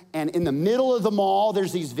in, and in the middle of the mall,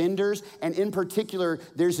 there's these vendors, and in particular,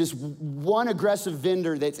 there's this one aggressive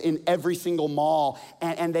vendor that's in every single mall,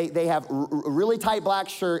 and they have a really tight black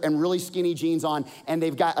shirt and really skinny jeans on, and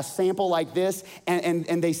they've got a sample like this,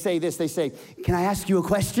 and they say this, they say, can I ask you a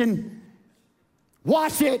question?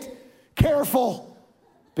 Watch it, careful,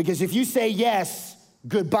 because if you say yes,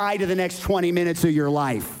 goodbye to the next 20 minutes of your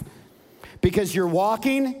life. Because you're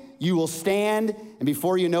walking, you will stand, and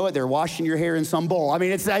before you know it, they're washing your hair in some bowl. I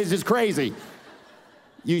mean, it's just crazy.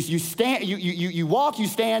 You stand, you walk, you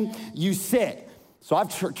stand, you sit. So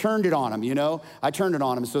I've turned it on them, you know? I turned it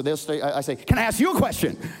on them, so they'll stay, I say, can I ask you a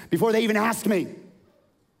question? Before they even ask me.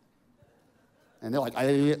 And they're like,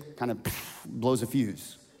 kind of blows a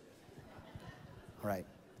fuse. All right.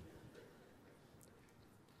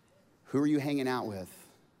 Who are you hanging out with?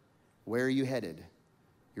 Where are you headed?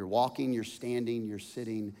 You're walking, you're standing, you're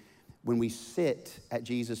sitting. When we sit at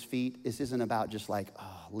Jesus' feet, this isn't about just like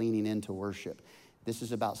leaning into worship. This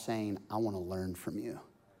is about saying, I want to learn from you.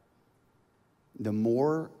 The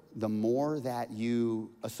more that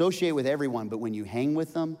you associate with everyone, but when you hang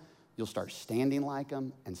with them, you'll start standing like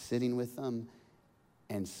them and sitting with them,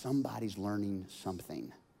 and somebody's learning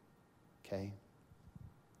something, okay?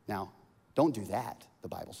 Now, don't do that, the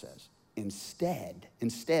Bible says. Instead,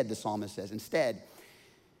 the psalmist says, instead,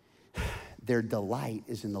 their delight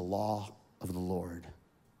is in the law of the Lord.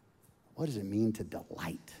 What does it mean to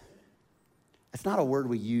delight? It's not a word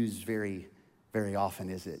we use very, very often,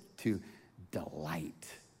 is it? To delight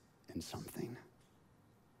in something.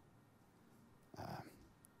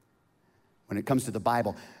 When it comes to the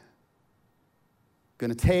Bible,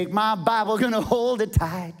 gonna take my Bible, gonna hold it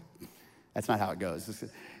tight. That's not how it goes.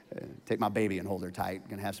 Take my baby and hold her tight.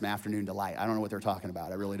 Gonna have some afternoon delight. I don't know what they're talking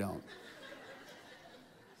about. I really don't.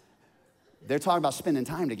 They're talking about spending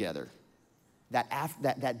time together.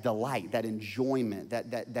 That delight, that enjoyment,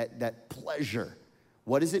 that pleasure.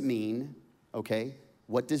 What does it mean, okay?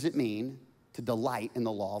 What does it mean to delight in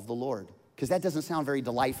the law of the Lord? Because that doesn't sound very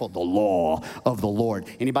delightful, the law of the Lord.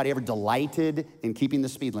 Anybody ever delighted in keeping the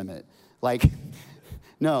speed limit? Like,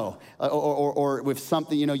 no. Or with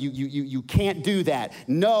something, you can't do that.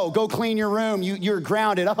 No, go clean your room. You're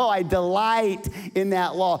grounded. Oh, I delight in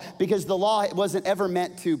that law. Because the law wasn't ever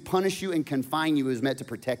meant to punish you and confine you. It was meant to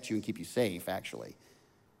protect you and keep you safe, actually.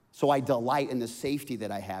 So I delight in the safety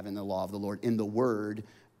that I have in the law of the Lord, in the word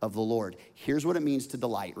of the Lord. Here's what it means to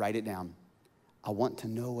delight. Write it down. I want to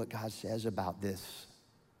know what God says about this.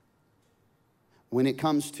 When it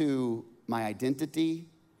comes to my identity,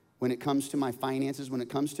 when it comes to my finances, when it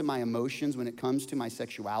comes to my emotions, when it comes to my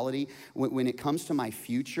sexuality, when it comes to my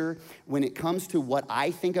future, when it comes to what I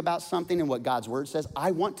think about something and what God's word says, I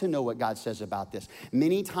want to know what God says about this.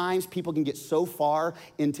 Many times people can get so far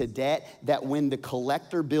into debt that when the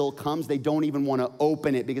collector bill comes, they don't even want to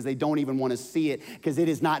open it because they don't even want to see it because it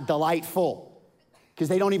is not delightful. Because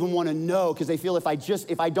they don't even want to know, because they feel if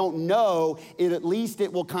I don't know, at least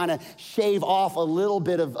it will kind of shave off a little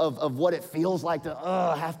bit of what it feels like to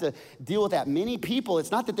have to deal with that. Many people, it's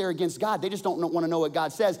not that they're against God, they just don't want to know what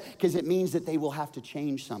God says, because it means that they will have to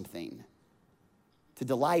change something. To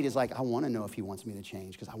delight is like, I want to know if he wants me to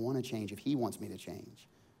change, because I want to change if he wants me to change,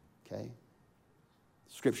 okay?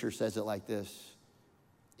 Scripture says it like this: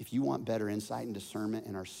 if you want better insight and discernment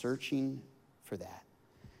and are searching for that,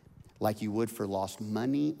 like you would for lost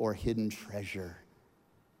money or hidden treasure,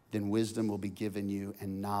 then wisdom will be given you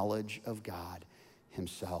and knowledge of God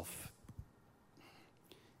himself.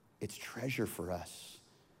 It's treasure for us.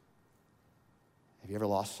 Have you ever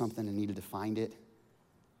lost something and needed to find it?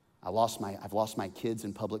 I've lost my kids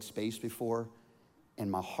in public space before, and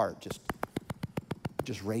my heart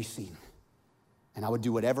just racing. And I would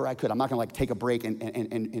do whatever I could. I'm not gonna take a break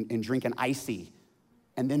and drink an icy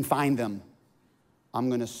and then find them. I'm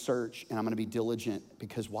gonna search and I'm gonna be diligent.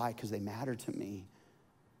 Because why? Because they matter to me.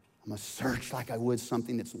 I'm gonna search like I would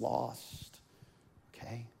something that's lost,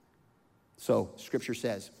 okay? So Scripture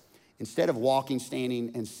says, instead of walking,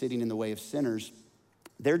 standing, and sitting in the way of sinners,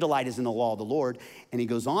 their delight is in the law of the Lord. And he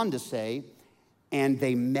goes on to say, and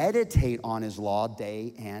they meditate on his law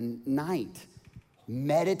day and night.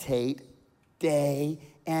 Meditate day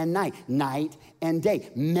and night and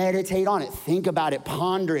day. Meditate on it, think about it,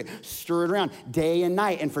 ponder it, stir it around day and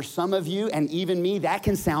night. And for some of you, and even me, that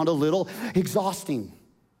can sound a little exhausting.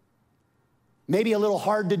 Maybe a little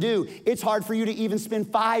hard to do. It's hard for you to even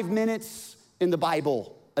spend 5 minutes in the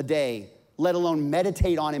Bible a day, let alone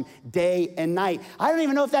meditate on him day and night. I don't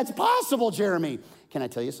even know if that's possible, Jeremy. Can I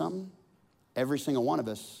tell you something? Every single one of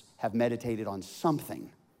us have meditated on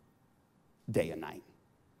something day and night.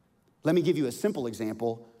 Let me give you a simple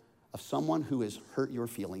example of someone who has hurt your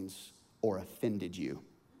feelings or offended you.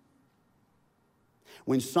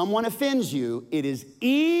 When someone offends you, it is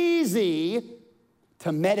easy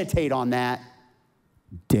to meditate on that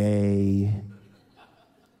day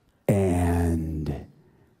and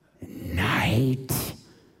night.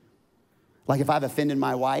 Like if I've offended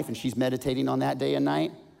my wife and she's meditating on that day and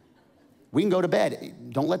night, we can go to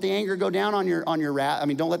bed. Don't let the anger go down on your wrath. I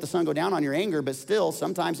mean, don't let the sun go down on your anger, but still,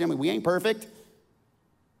 sometimes, we ain't perfect.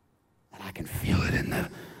 And I can feel it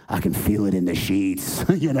in the sheets,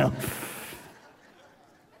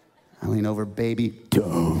 I lean over, baby,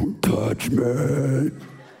 don't touch me.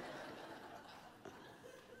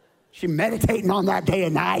 She's meditating on that day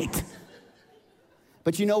and night.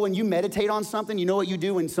 But when you meditate on something, you know what you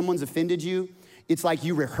do when someone's offended you? It's like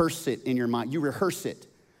you rehearse it in your mind. You rehearse it.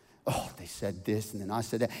 Oh, they said this, and then I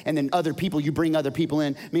said that. And then other people, you bring other people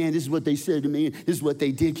in. Man, this is what they said to me. This is what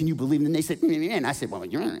they did. Can you believe it? And they said, and I said, well,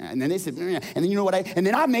 and then they said, and then you know what and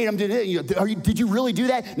then I made them do it. Did you really do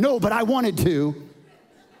that? No, but I wanted to.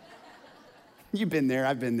 You've been there,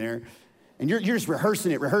 I've been there. And you're just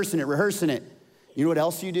rehearsing it. You know what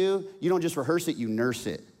else you do? You don't just rehearse it, you nurse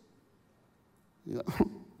it. You're like,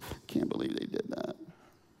 can't believe they did that.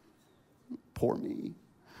 Poor me.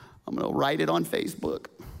 I'm gonna write it on Facebook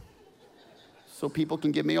so people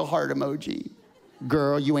can give me a heart emoji.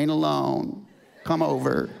 Girl, you ain't alone. Come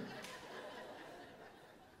over.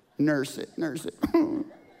 Nurse it. All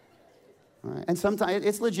right. And sometimes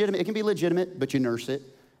it's legitimate. It can be legitimate, but you nurse it.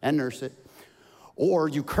 Or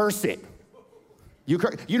you curse it. You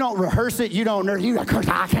don't rehearse it, you don't nurse, you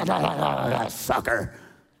curse, sucker.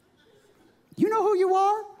 You know who you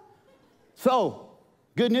are? So,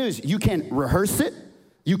 good news, you can rehearse it,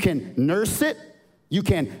 you can nurse it, you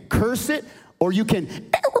can curse it, or you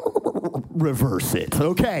can reverse it,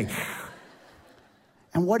 okay?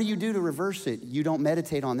 And what do you do to reverse it? You don't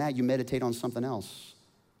meditate on that, you meditate on something else.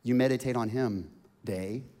 You meditate on him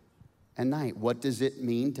day and night. What does it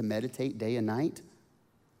mean to meditate day and night?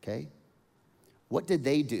 Okay? What did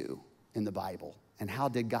they do in the Bible, and how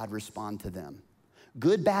did God respond to them?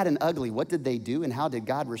 Good, bad, and ugly, what did they do, and how did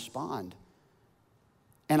God respond?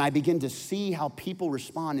 And I begin to see how people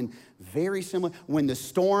respond in very similar. When the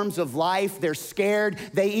storms of life, they're scared.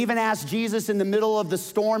 They even asked Jesus in the middle of the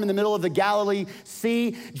storm, in the middle of the Galilee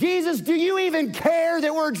Sea, Jesus, do you even care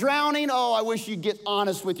that we're drowning? Oh, I wish you'd get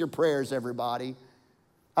honest with your prayers, everybody.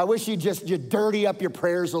 I wish you'd dirty up your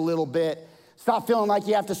prayers a little bit. Stop feeling like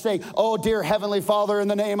you have to say, oh, dear Heavenly Father, in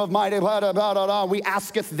the name of mighty, blah, blah, blah, blah, blah, we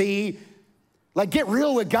asketh thee. Like, get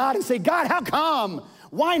real with God and say, God, how come?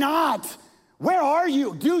 Why not? Where are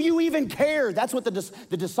you? Do you even care? That's what the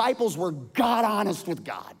disciples were, God honest with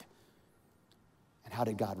God. And how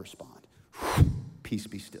did God respond? Peace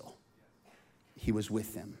be still. He was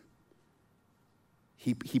with them.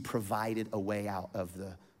 He provided a way out of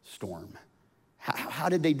the storm. What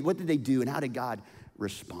did they do, and how did God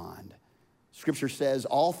respond? Scripture says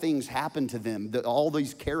all things happen to them, all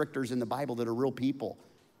these characters in the Bible that are real people,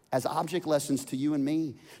 as object lessons to you and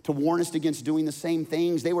me, to warn us against doing the same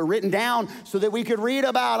things. They were written down so that we could read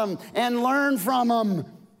about them and learn from them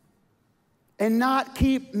and not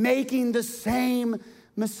keep making the same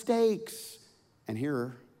mistakes. And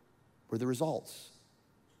here were the results.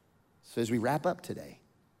 So as we wrap up today,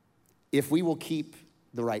 if we will keep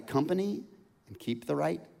the right company and keep the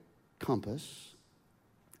right compass,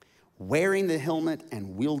 wearing the helmet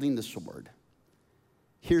and wielding the sword,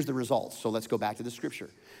 here's the results. So let's go back to the scripture.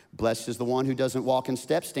 Blessed is the one who doesn't walk in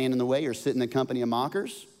steps, stand in the way, or sit in the company of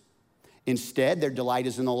mockers. Instead, their delight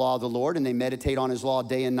is in the law of the Lord, and they meditate on his law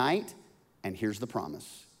day and night. And here's the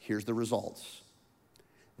promise. Here's the results.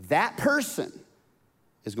 That person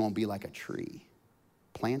is going to be like a tree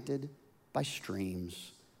planted by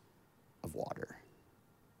streams of water.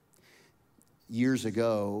 Years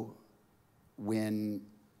ago, when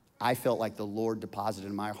I felt like the Lord deposited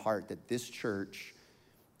in my heart that this church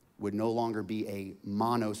would no longer be a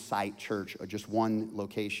mono-site church or just one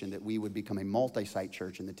location, that we would become a multi-site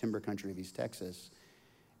church in the timber country of East Texas,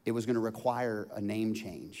 it was going to require a name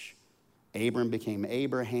change. Abram became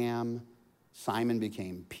Abraham, Simon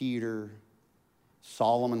became Peter,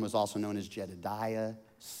 Solomon was also known as Jedediah.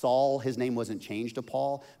 Saul, his name wasn't changed to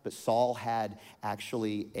Paul, but Saul had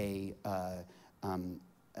actually a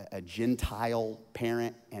Gentile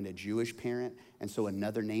parent and a Jewish parent, and so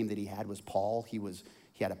another name that he had was Paul. He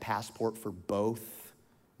had a passport for both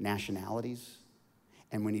nationalities,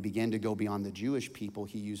 and when he began to go beyond the Jewish people,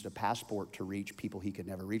 he used a passport to reach people he could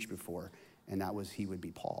never reach before, and that was he would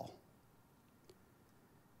be Paul.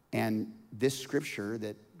 And this scripture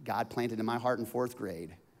that God planted in my heart in 4th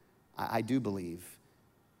grade, I do believe,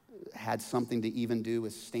 had something to even do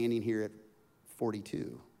with standing here at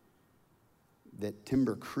 42. That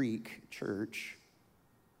Timber Creek Church,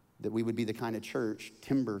 that we would be the kind of church,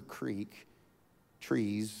 Timber Creek,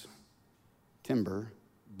 trees, timber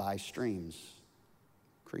by streams,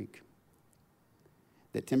 creek.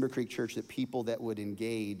 That Timber Creek Church, that people that would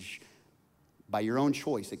engage by your own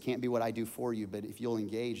choice, it can't be what I do for you, but if you'll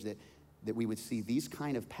engage, that we would see these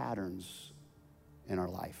kind of patterns in our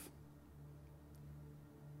life.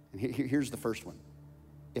 And here's the first one.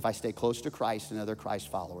 If I stay close to Christ and other Christ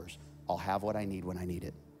followers, I'll have what I need when I need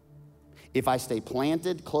it. If I stay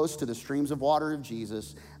planted close to the streams of water of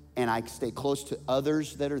Jesus and I stay close to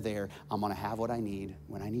others that are there, I'm gonna have what I need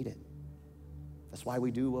when I need it. That's why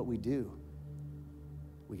we do what we do.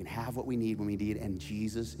 We can have what we need when we need it, and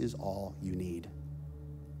Jesus is all you need.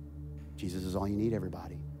 Jesus is all you need,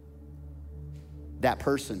 everybody. That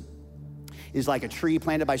person is like a tree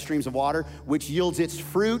planted by streams of water, which yields its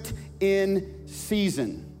fruit in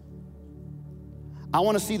season. I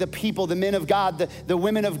want to see the people, the men of God, the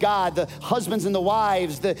women of God, the husbands and the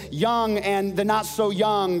wives, the young and the not so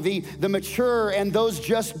young, the mature and those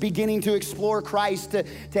just beginning to explore Christ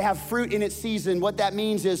to have fruit in its season. What that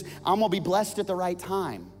means is I'm going to be blessed at the right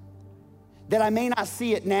time. That I may not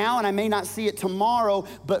see it now and I may not see it tomorrow,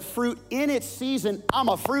 but fruit in its season. I'm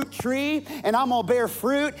a fruit tree and I'm gonna bear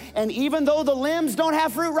fruit. And even though the limbs don't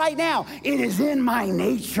have fruit right now, it is in my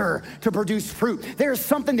nature to produce fruit. There's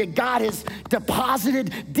something that God has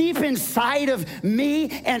deposited deep inside of me.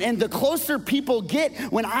 And the closer people get,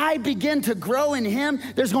 when I begin to grow in Him,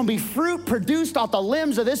 there's gonna be fruit produced off the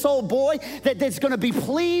limbs of this old boy that's gonna be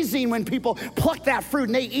pleasing when people pluck that fruit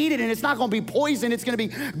and they eat it, and it's not gonna be poison, it's gonna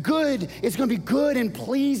be good. It's going to be good and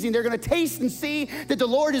pleasing. They're going to taste and see that the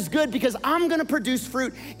Lord is good because I'm going to produce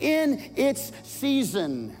fruit in its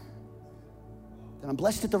season. That I'm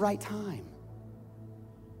blessed at the right time.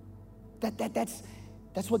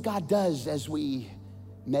 That's what God does as we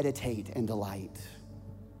meditate and delight.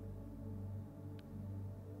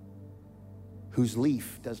 Whose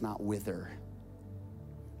leaf does not wither.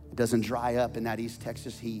 It doesn't dry up in that East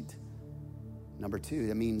Texas heat. Number two,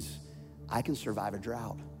 that means I can survive a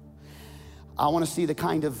drought. I want to see the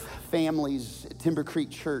kind of families at Timber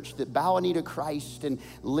Creek Church that bow a knee to Christ and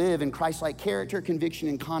live in Christ-like character, conviction,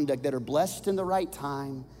 and conduct, that are blessed in the right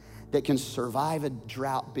time, that can survive a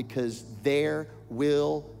drought, because there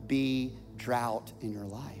will be drought in your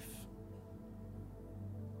life.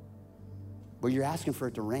 Where you're asking for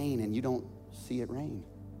it to rain and you don't see it rain.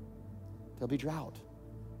 There'll be drought.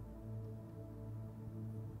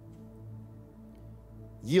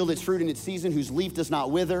 Yield its fruit in its season, whose leaf does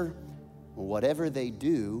not wither. Whatever they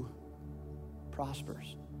do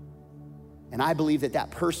prospers. And I believe that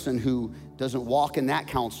person who doesn't walk in that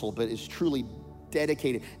counsel, but is truly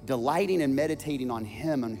dedicated, delighting and meditating on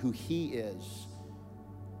Him and who He is,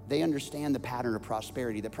 they understand the pattern of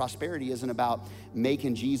prosperity. That prosperity isn't about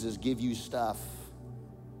making Jesus give you stuff.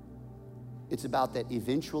 It's about that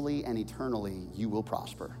eventually and eternally you will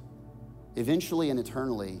prosper. Eventually and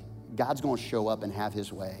eternally, God's going to show up and have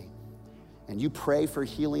His way. And you pray for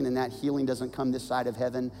healing, and that healing doesn't come this side of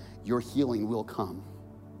heaven, your healing will come.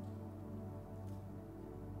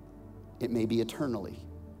 It may be eternally,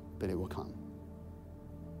 but it will come.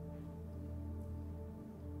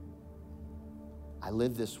 I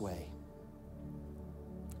live this way.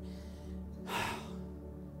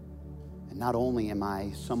 And not only am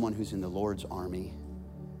I someone who's in the Lord's army,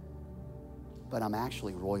 but I'm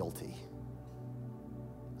actually royalty.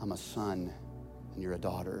 I'm a son, and you're a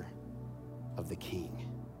daughter of the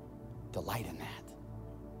King. Delight in that.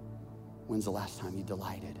 When's the last time you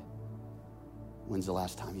delighted? When's the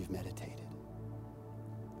last time you've meditated?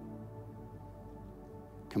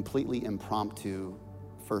 Completely impromptu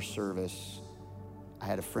first service. I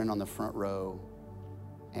had a friend on the front row,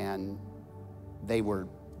 and they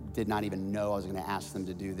did not even know I was going to ask them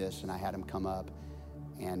to do this, and I had them come up,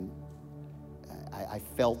 and I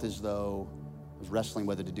felt as though I was wrestling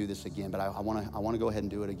whether to do this again, but I want to go ahead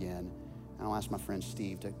and do it again. And I'll ask my friend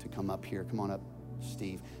Steve to come up here. Come on up,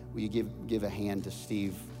 Steve. Will you give a hand to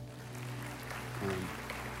Steve?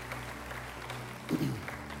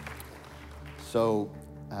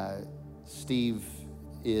 Steve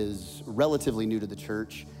is relatively new to the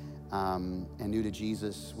church and new to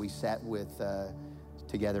Jesus. We sat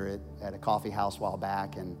together at a coffee house a while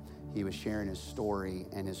back, and he was sharing his story,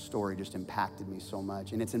 and his story just impacted me so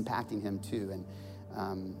much. And it's impacting him too.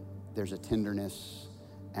 And there's a tenderness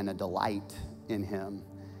and a delight in him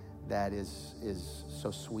that is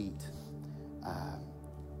so sweet.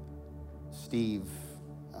 Steve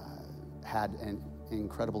had an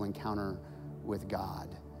incredible encounter with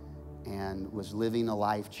God and was living a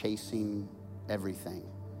life chasing everything.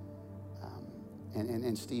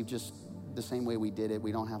 And Steve, just the same way we did it,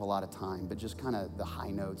 we don't have a lot of time, but just kind of the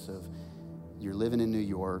high notes of, you're living in New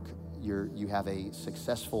York, you have a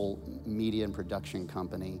successful media and production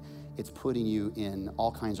company. It's putting you in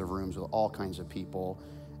all kinds of rooms with all kinds of people.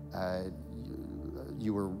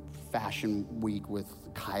 You were Fashion Week with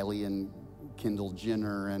Kylie and Kendall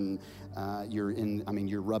Jenner, and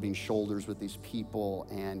you're rubbing shoulders with these people,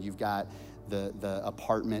 and you've got the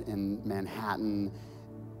apartment in Manhattan.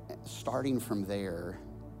 Starting from there,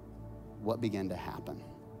 what began to happen?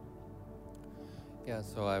 Yeah,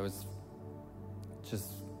 so I was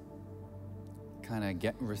just kind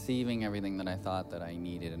of receiving everything that I thought that I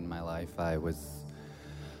needed in my life. I was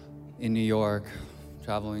in New York,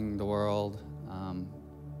 traveling the world,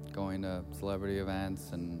 going to celebrity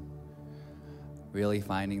events, and really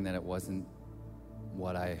finding that it wasn't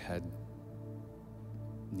what I had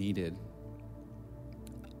needed.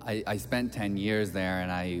 I spent 10 years there,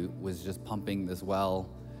 and I was just pumping this well,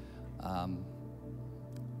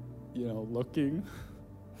 looking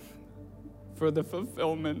for the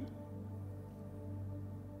fulfillment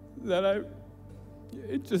that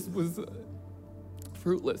it just was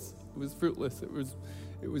fruitless. It was fruitless.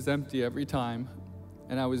 It was empty every time.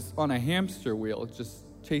 And I was on a hamster wheel, just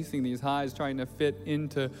chasing these highs, trying to fit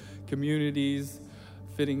into communities,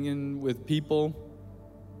 fitting in with people.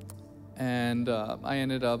 And I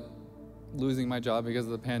ended up losing my job because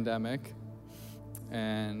of the pandemic.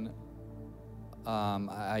 And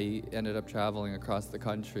I ended up traveling across the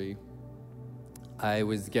country. I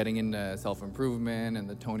was getting into self-improvement and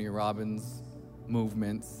the Tony Robbins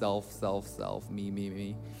movement, self,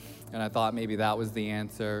 me. And I thought maybe that was the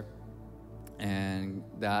answer. And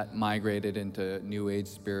that migrated into New Age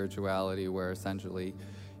spirituality, where essentially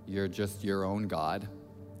you're just your own God.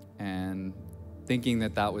 And thinking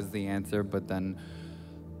that was the answer, but then,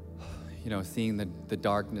 seeing the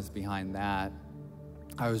darkness behind that,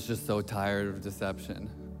 I was just so tired of deception.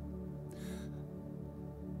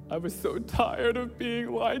 I was so tired of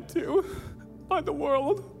being lied to by the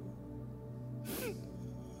world.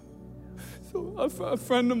 So a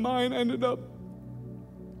friend of mine ended up,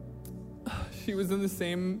 she was in the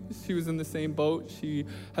same boat. She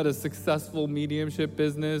had a successful mediumship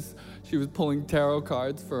business. She was pulling tarot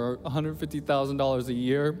cards for $150,000 a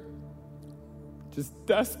year. Just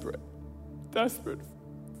desperate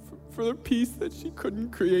for the peace that she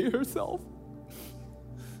couldn't create herself.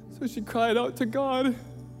 So she cried out to God,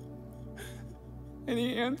 and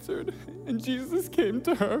he answered, and Jesus came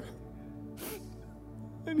to her,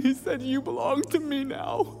 and he said, "You belong to me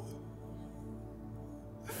now."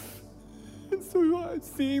 And so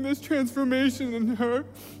seeing this transformation in her,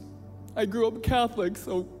 I grew up Catholic,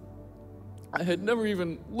 so I had never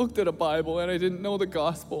even looked at a Bible, and I didn't know the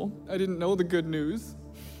gospel. I didn't know the good news.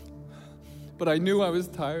 But I knew I was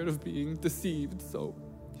tired of being deceived, so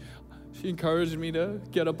she encouraged me to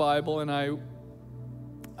get a Bible, and I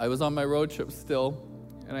was on my road trip still,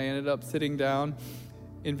 and I ended up sitting down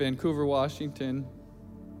in Vancouver, Washington,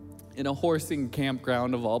 in a horsing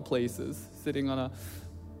campground of all places, sitting on a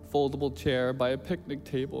foldable chair by a picnic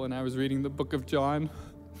table, and I was reading the book of John,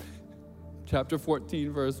 chapter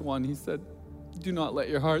 14, verse 1. He said, "Do not let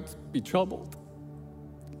your hearts be troubled.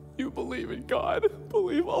 You believe in God,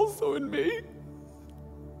 believe also in me."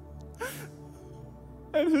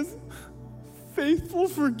 And his faithful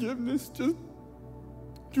forgiveness just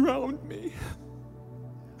drowned me.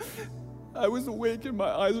 I was awake and my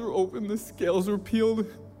eyes were open, the scales were peeled,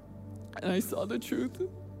 and I saw the truth,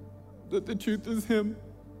 that the truth is him.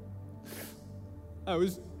 I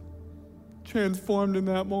was transformed in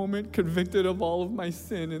that moment, convicted of all of my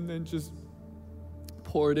sin, and then just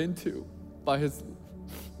poured into by his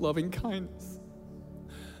loving kindness.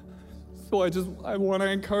 So I want to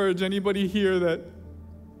encourage anybody here that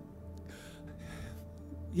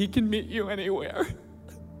he can meet you anywhere.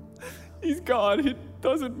 He's God. It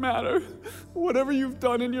doesn't matter. Whatever you've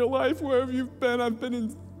done in your life, wherever you've been, I've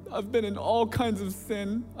been in all kinds of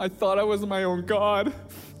sin. I thought I was my own God.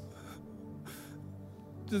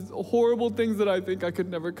 Just horrible things that I think I could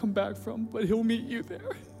never come back from, but he'll meet you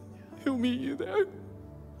there. He'll meet you there.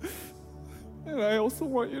 And I also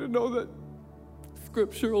want you to know that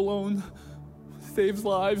Scripture alone saves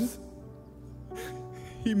lives.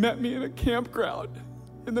 He met me in a campground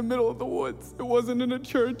in the middle of the woods. It wasn't in a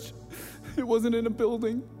church. It wasn't in a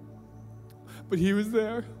building. But he was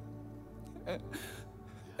there.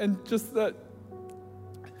 And just that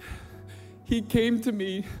he came to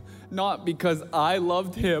me not because I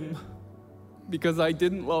loved him, because I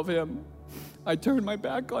didn't love him. I turned my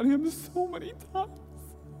back on him so many times.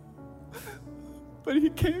 But he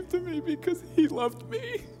came to me because he loved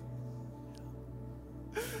me.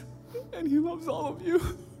 And he loves all of you.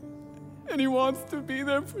 And he wants to be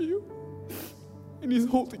there for you. And he's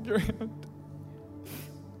holding your hand.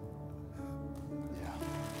 Yeah.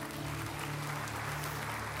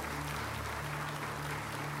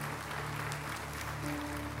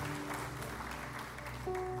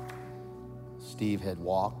 Steve had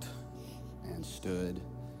walked and stood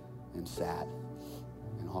and sat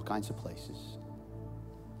in all kinds of places.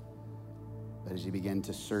 But as he began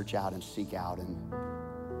to search out and seek out and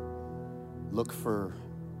look for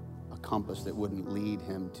a compass that wouldn't lead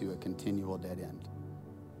him to a continual dead end,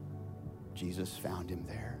 Jesus found him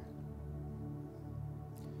there.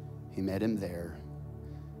 He met him there.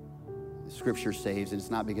 The Scripture saves, and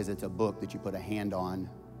it's not because it's a book that you put a hand on.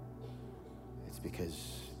 It's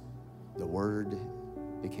because the Word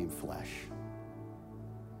became flesh.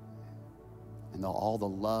 And all the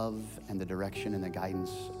love and the direction and the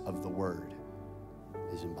guidance of the Word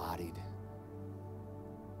is embodied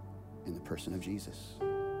in the person of Jesus.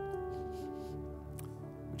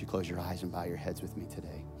 Would you close your eyes and bow your heads with me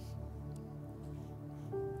today?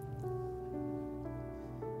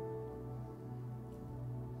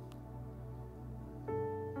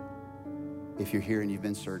 If you're here and you've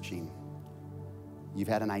been searching, you've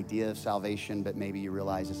had an idea of salvation, but maybe you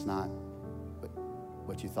realize it's not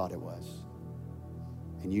what you thought it was.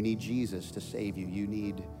 And you need Jesus to save you.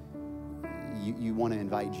 You want to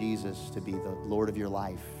invite Jesus to be the Lord of your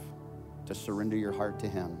life, to surrender your heart to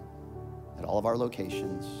him at all of our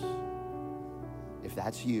locations. If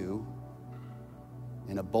that's you,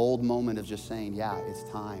 in a bold moment of just saying, yeah, it's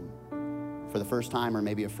time, for the first time or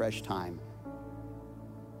maybe a fresh time,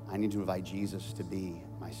 I need to invite Jesus to be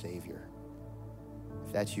my Savior.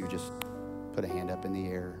 If that's you, just put a hand up in the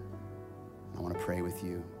air. I want to pray with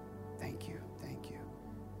you. Thank you, thank you.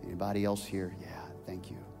 Anybody else here? Yeah,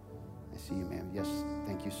 thank you. I see you, ma'am. Yes,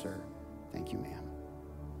 thank you, sir. Thank you, ma'am.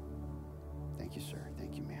 Thank you, sir.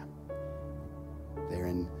 Thank you, ma'am. They're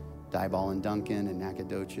in Diboll and Duncan and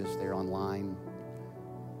Nacogdoches. They're online.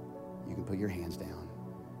 You can put your hands down.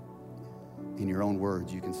 In your own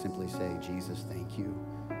words, you can simply say, Jesus, thank you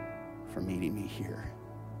for meeting me here.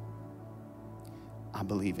 I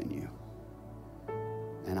believe in you,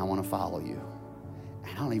 and I want to follow you.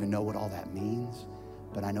 And I don't even know what all that means,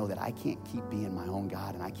 but I know that I can't keep being my own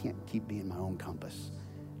God, and I can't keep being my own compass.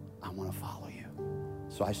 I want to follow you.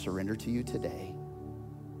 So I surrender to you today.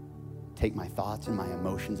 Take my thoughts and my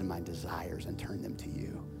emotions and my desires and turn them to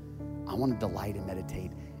you. I want to delight and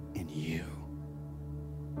meditate in you.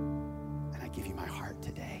 And I give you my heart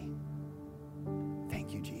today.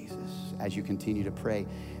 Thank you, Jesus. As you continue to pray,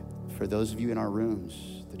 for those of you in our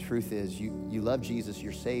rooms, the truth is you love Jesus,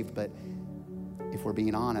 you're saved, but if we're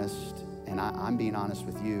being honest, and I'm being honest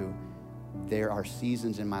with you, there are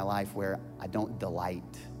seasons in my life where I don't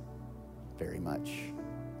delight very much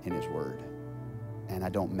in his word, and I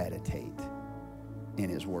don't meditate in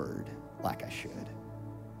his word like I should.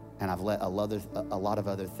 And I've let a lot of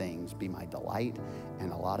other things be my delight,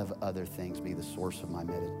 and a lot of other things be the source of my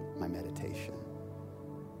meditation.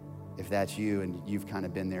 If that's you and you've kind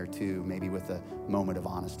of been there too, maybe with a moment of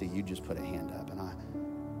honesty, you just put a hand up, and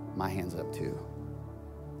my hand's up too.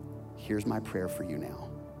 Here's my prayer for you now,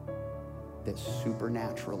 that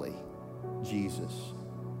supernaturally Jesus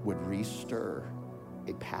would restir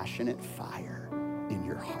a passionate fire in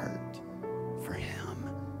your heart for him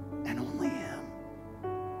and only him.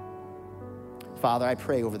 Father, I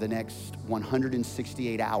pray over the next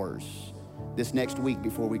 168 hours, this next week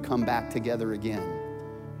before we come back together again,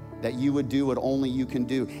 that you would do what only you can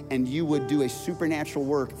do, and you would do a supernatural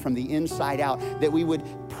work from the inside out, that we would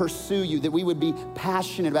pursue you, that we would be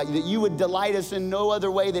passionate about you, that you would delight us in no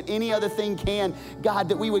other way that any other thing can. God,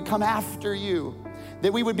 that we would come after you,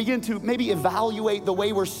 that we would begin to maybe evaluate the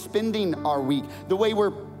way we're spending our week, the way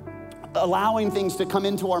we're allowing things to come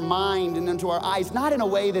into our mind and into our eyes, not in a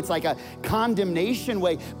way that's like a condemnation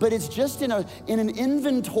way, but it's just in an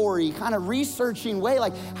inventory kind of researching way,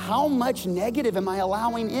 like how much negative am I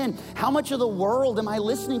allowing in? How much of the world am I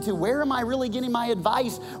listening to? Where am I really getting my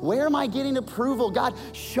advice? Where am I getting approval? God,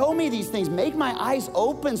 show me these things. Make my eyes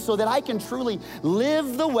open so that I can truly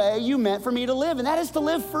live the way you meant for me to live, and that is to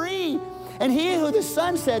live free. And he who the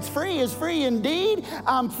Son sets free is free indeed.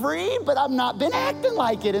 I'm free, but I've not been acting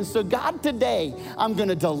like it. And so God, today, I'm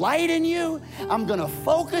gonna delight in you. I'm gonna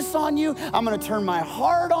focus on you. I'm gonna turn my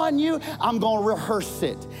heart on you. I'm gonna rehearse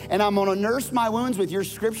it. And I'm gonna nurse my wounds with your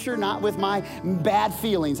scripture, not with my bad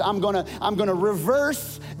feelings. I'm gonna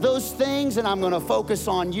reverse those things, and I'm gonna focus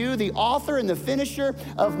on you, the author and the finisher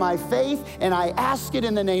of my faith. And I ask it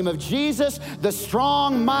in the name of Jesus, the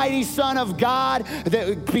strong, mighty Son of God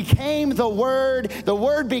that became the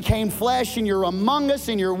Word became flesh, and you're among us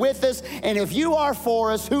and you're with us. And if you are for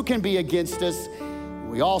us, who can be against us?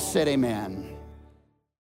 We all said amen.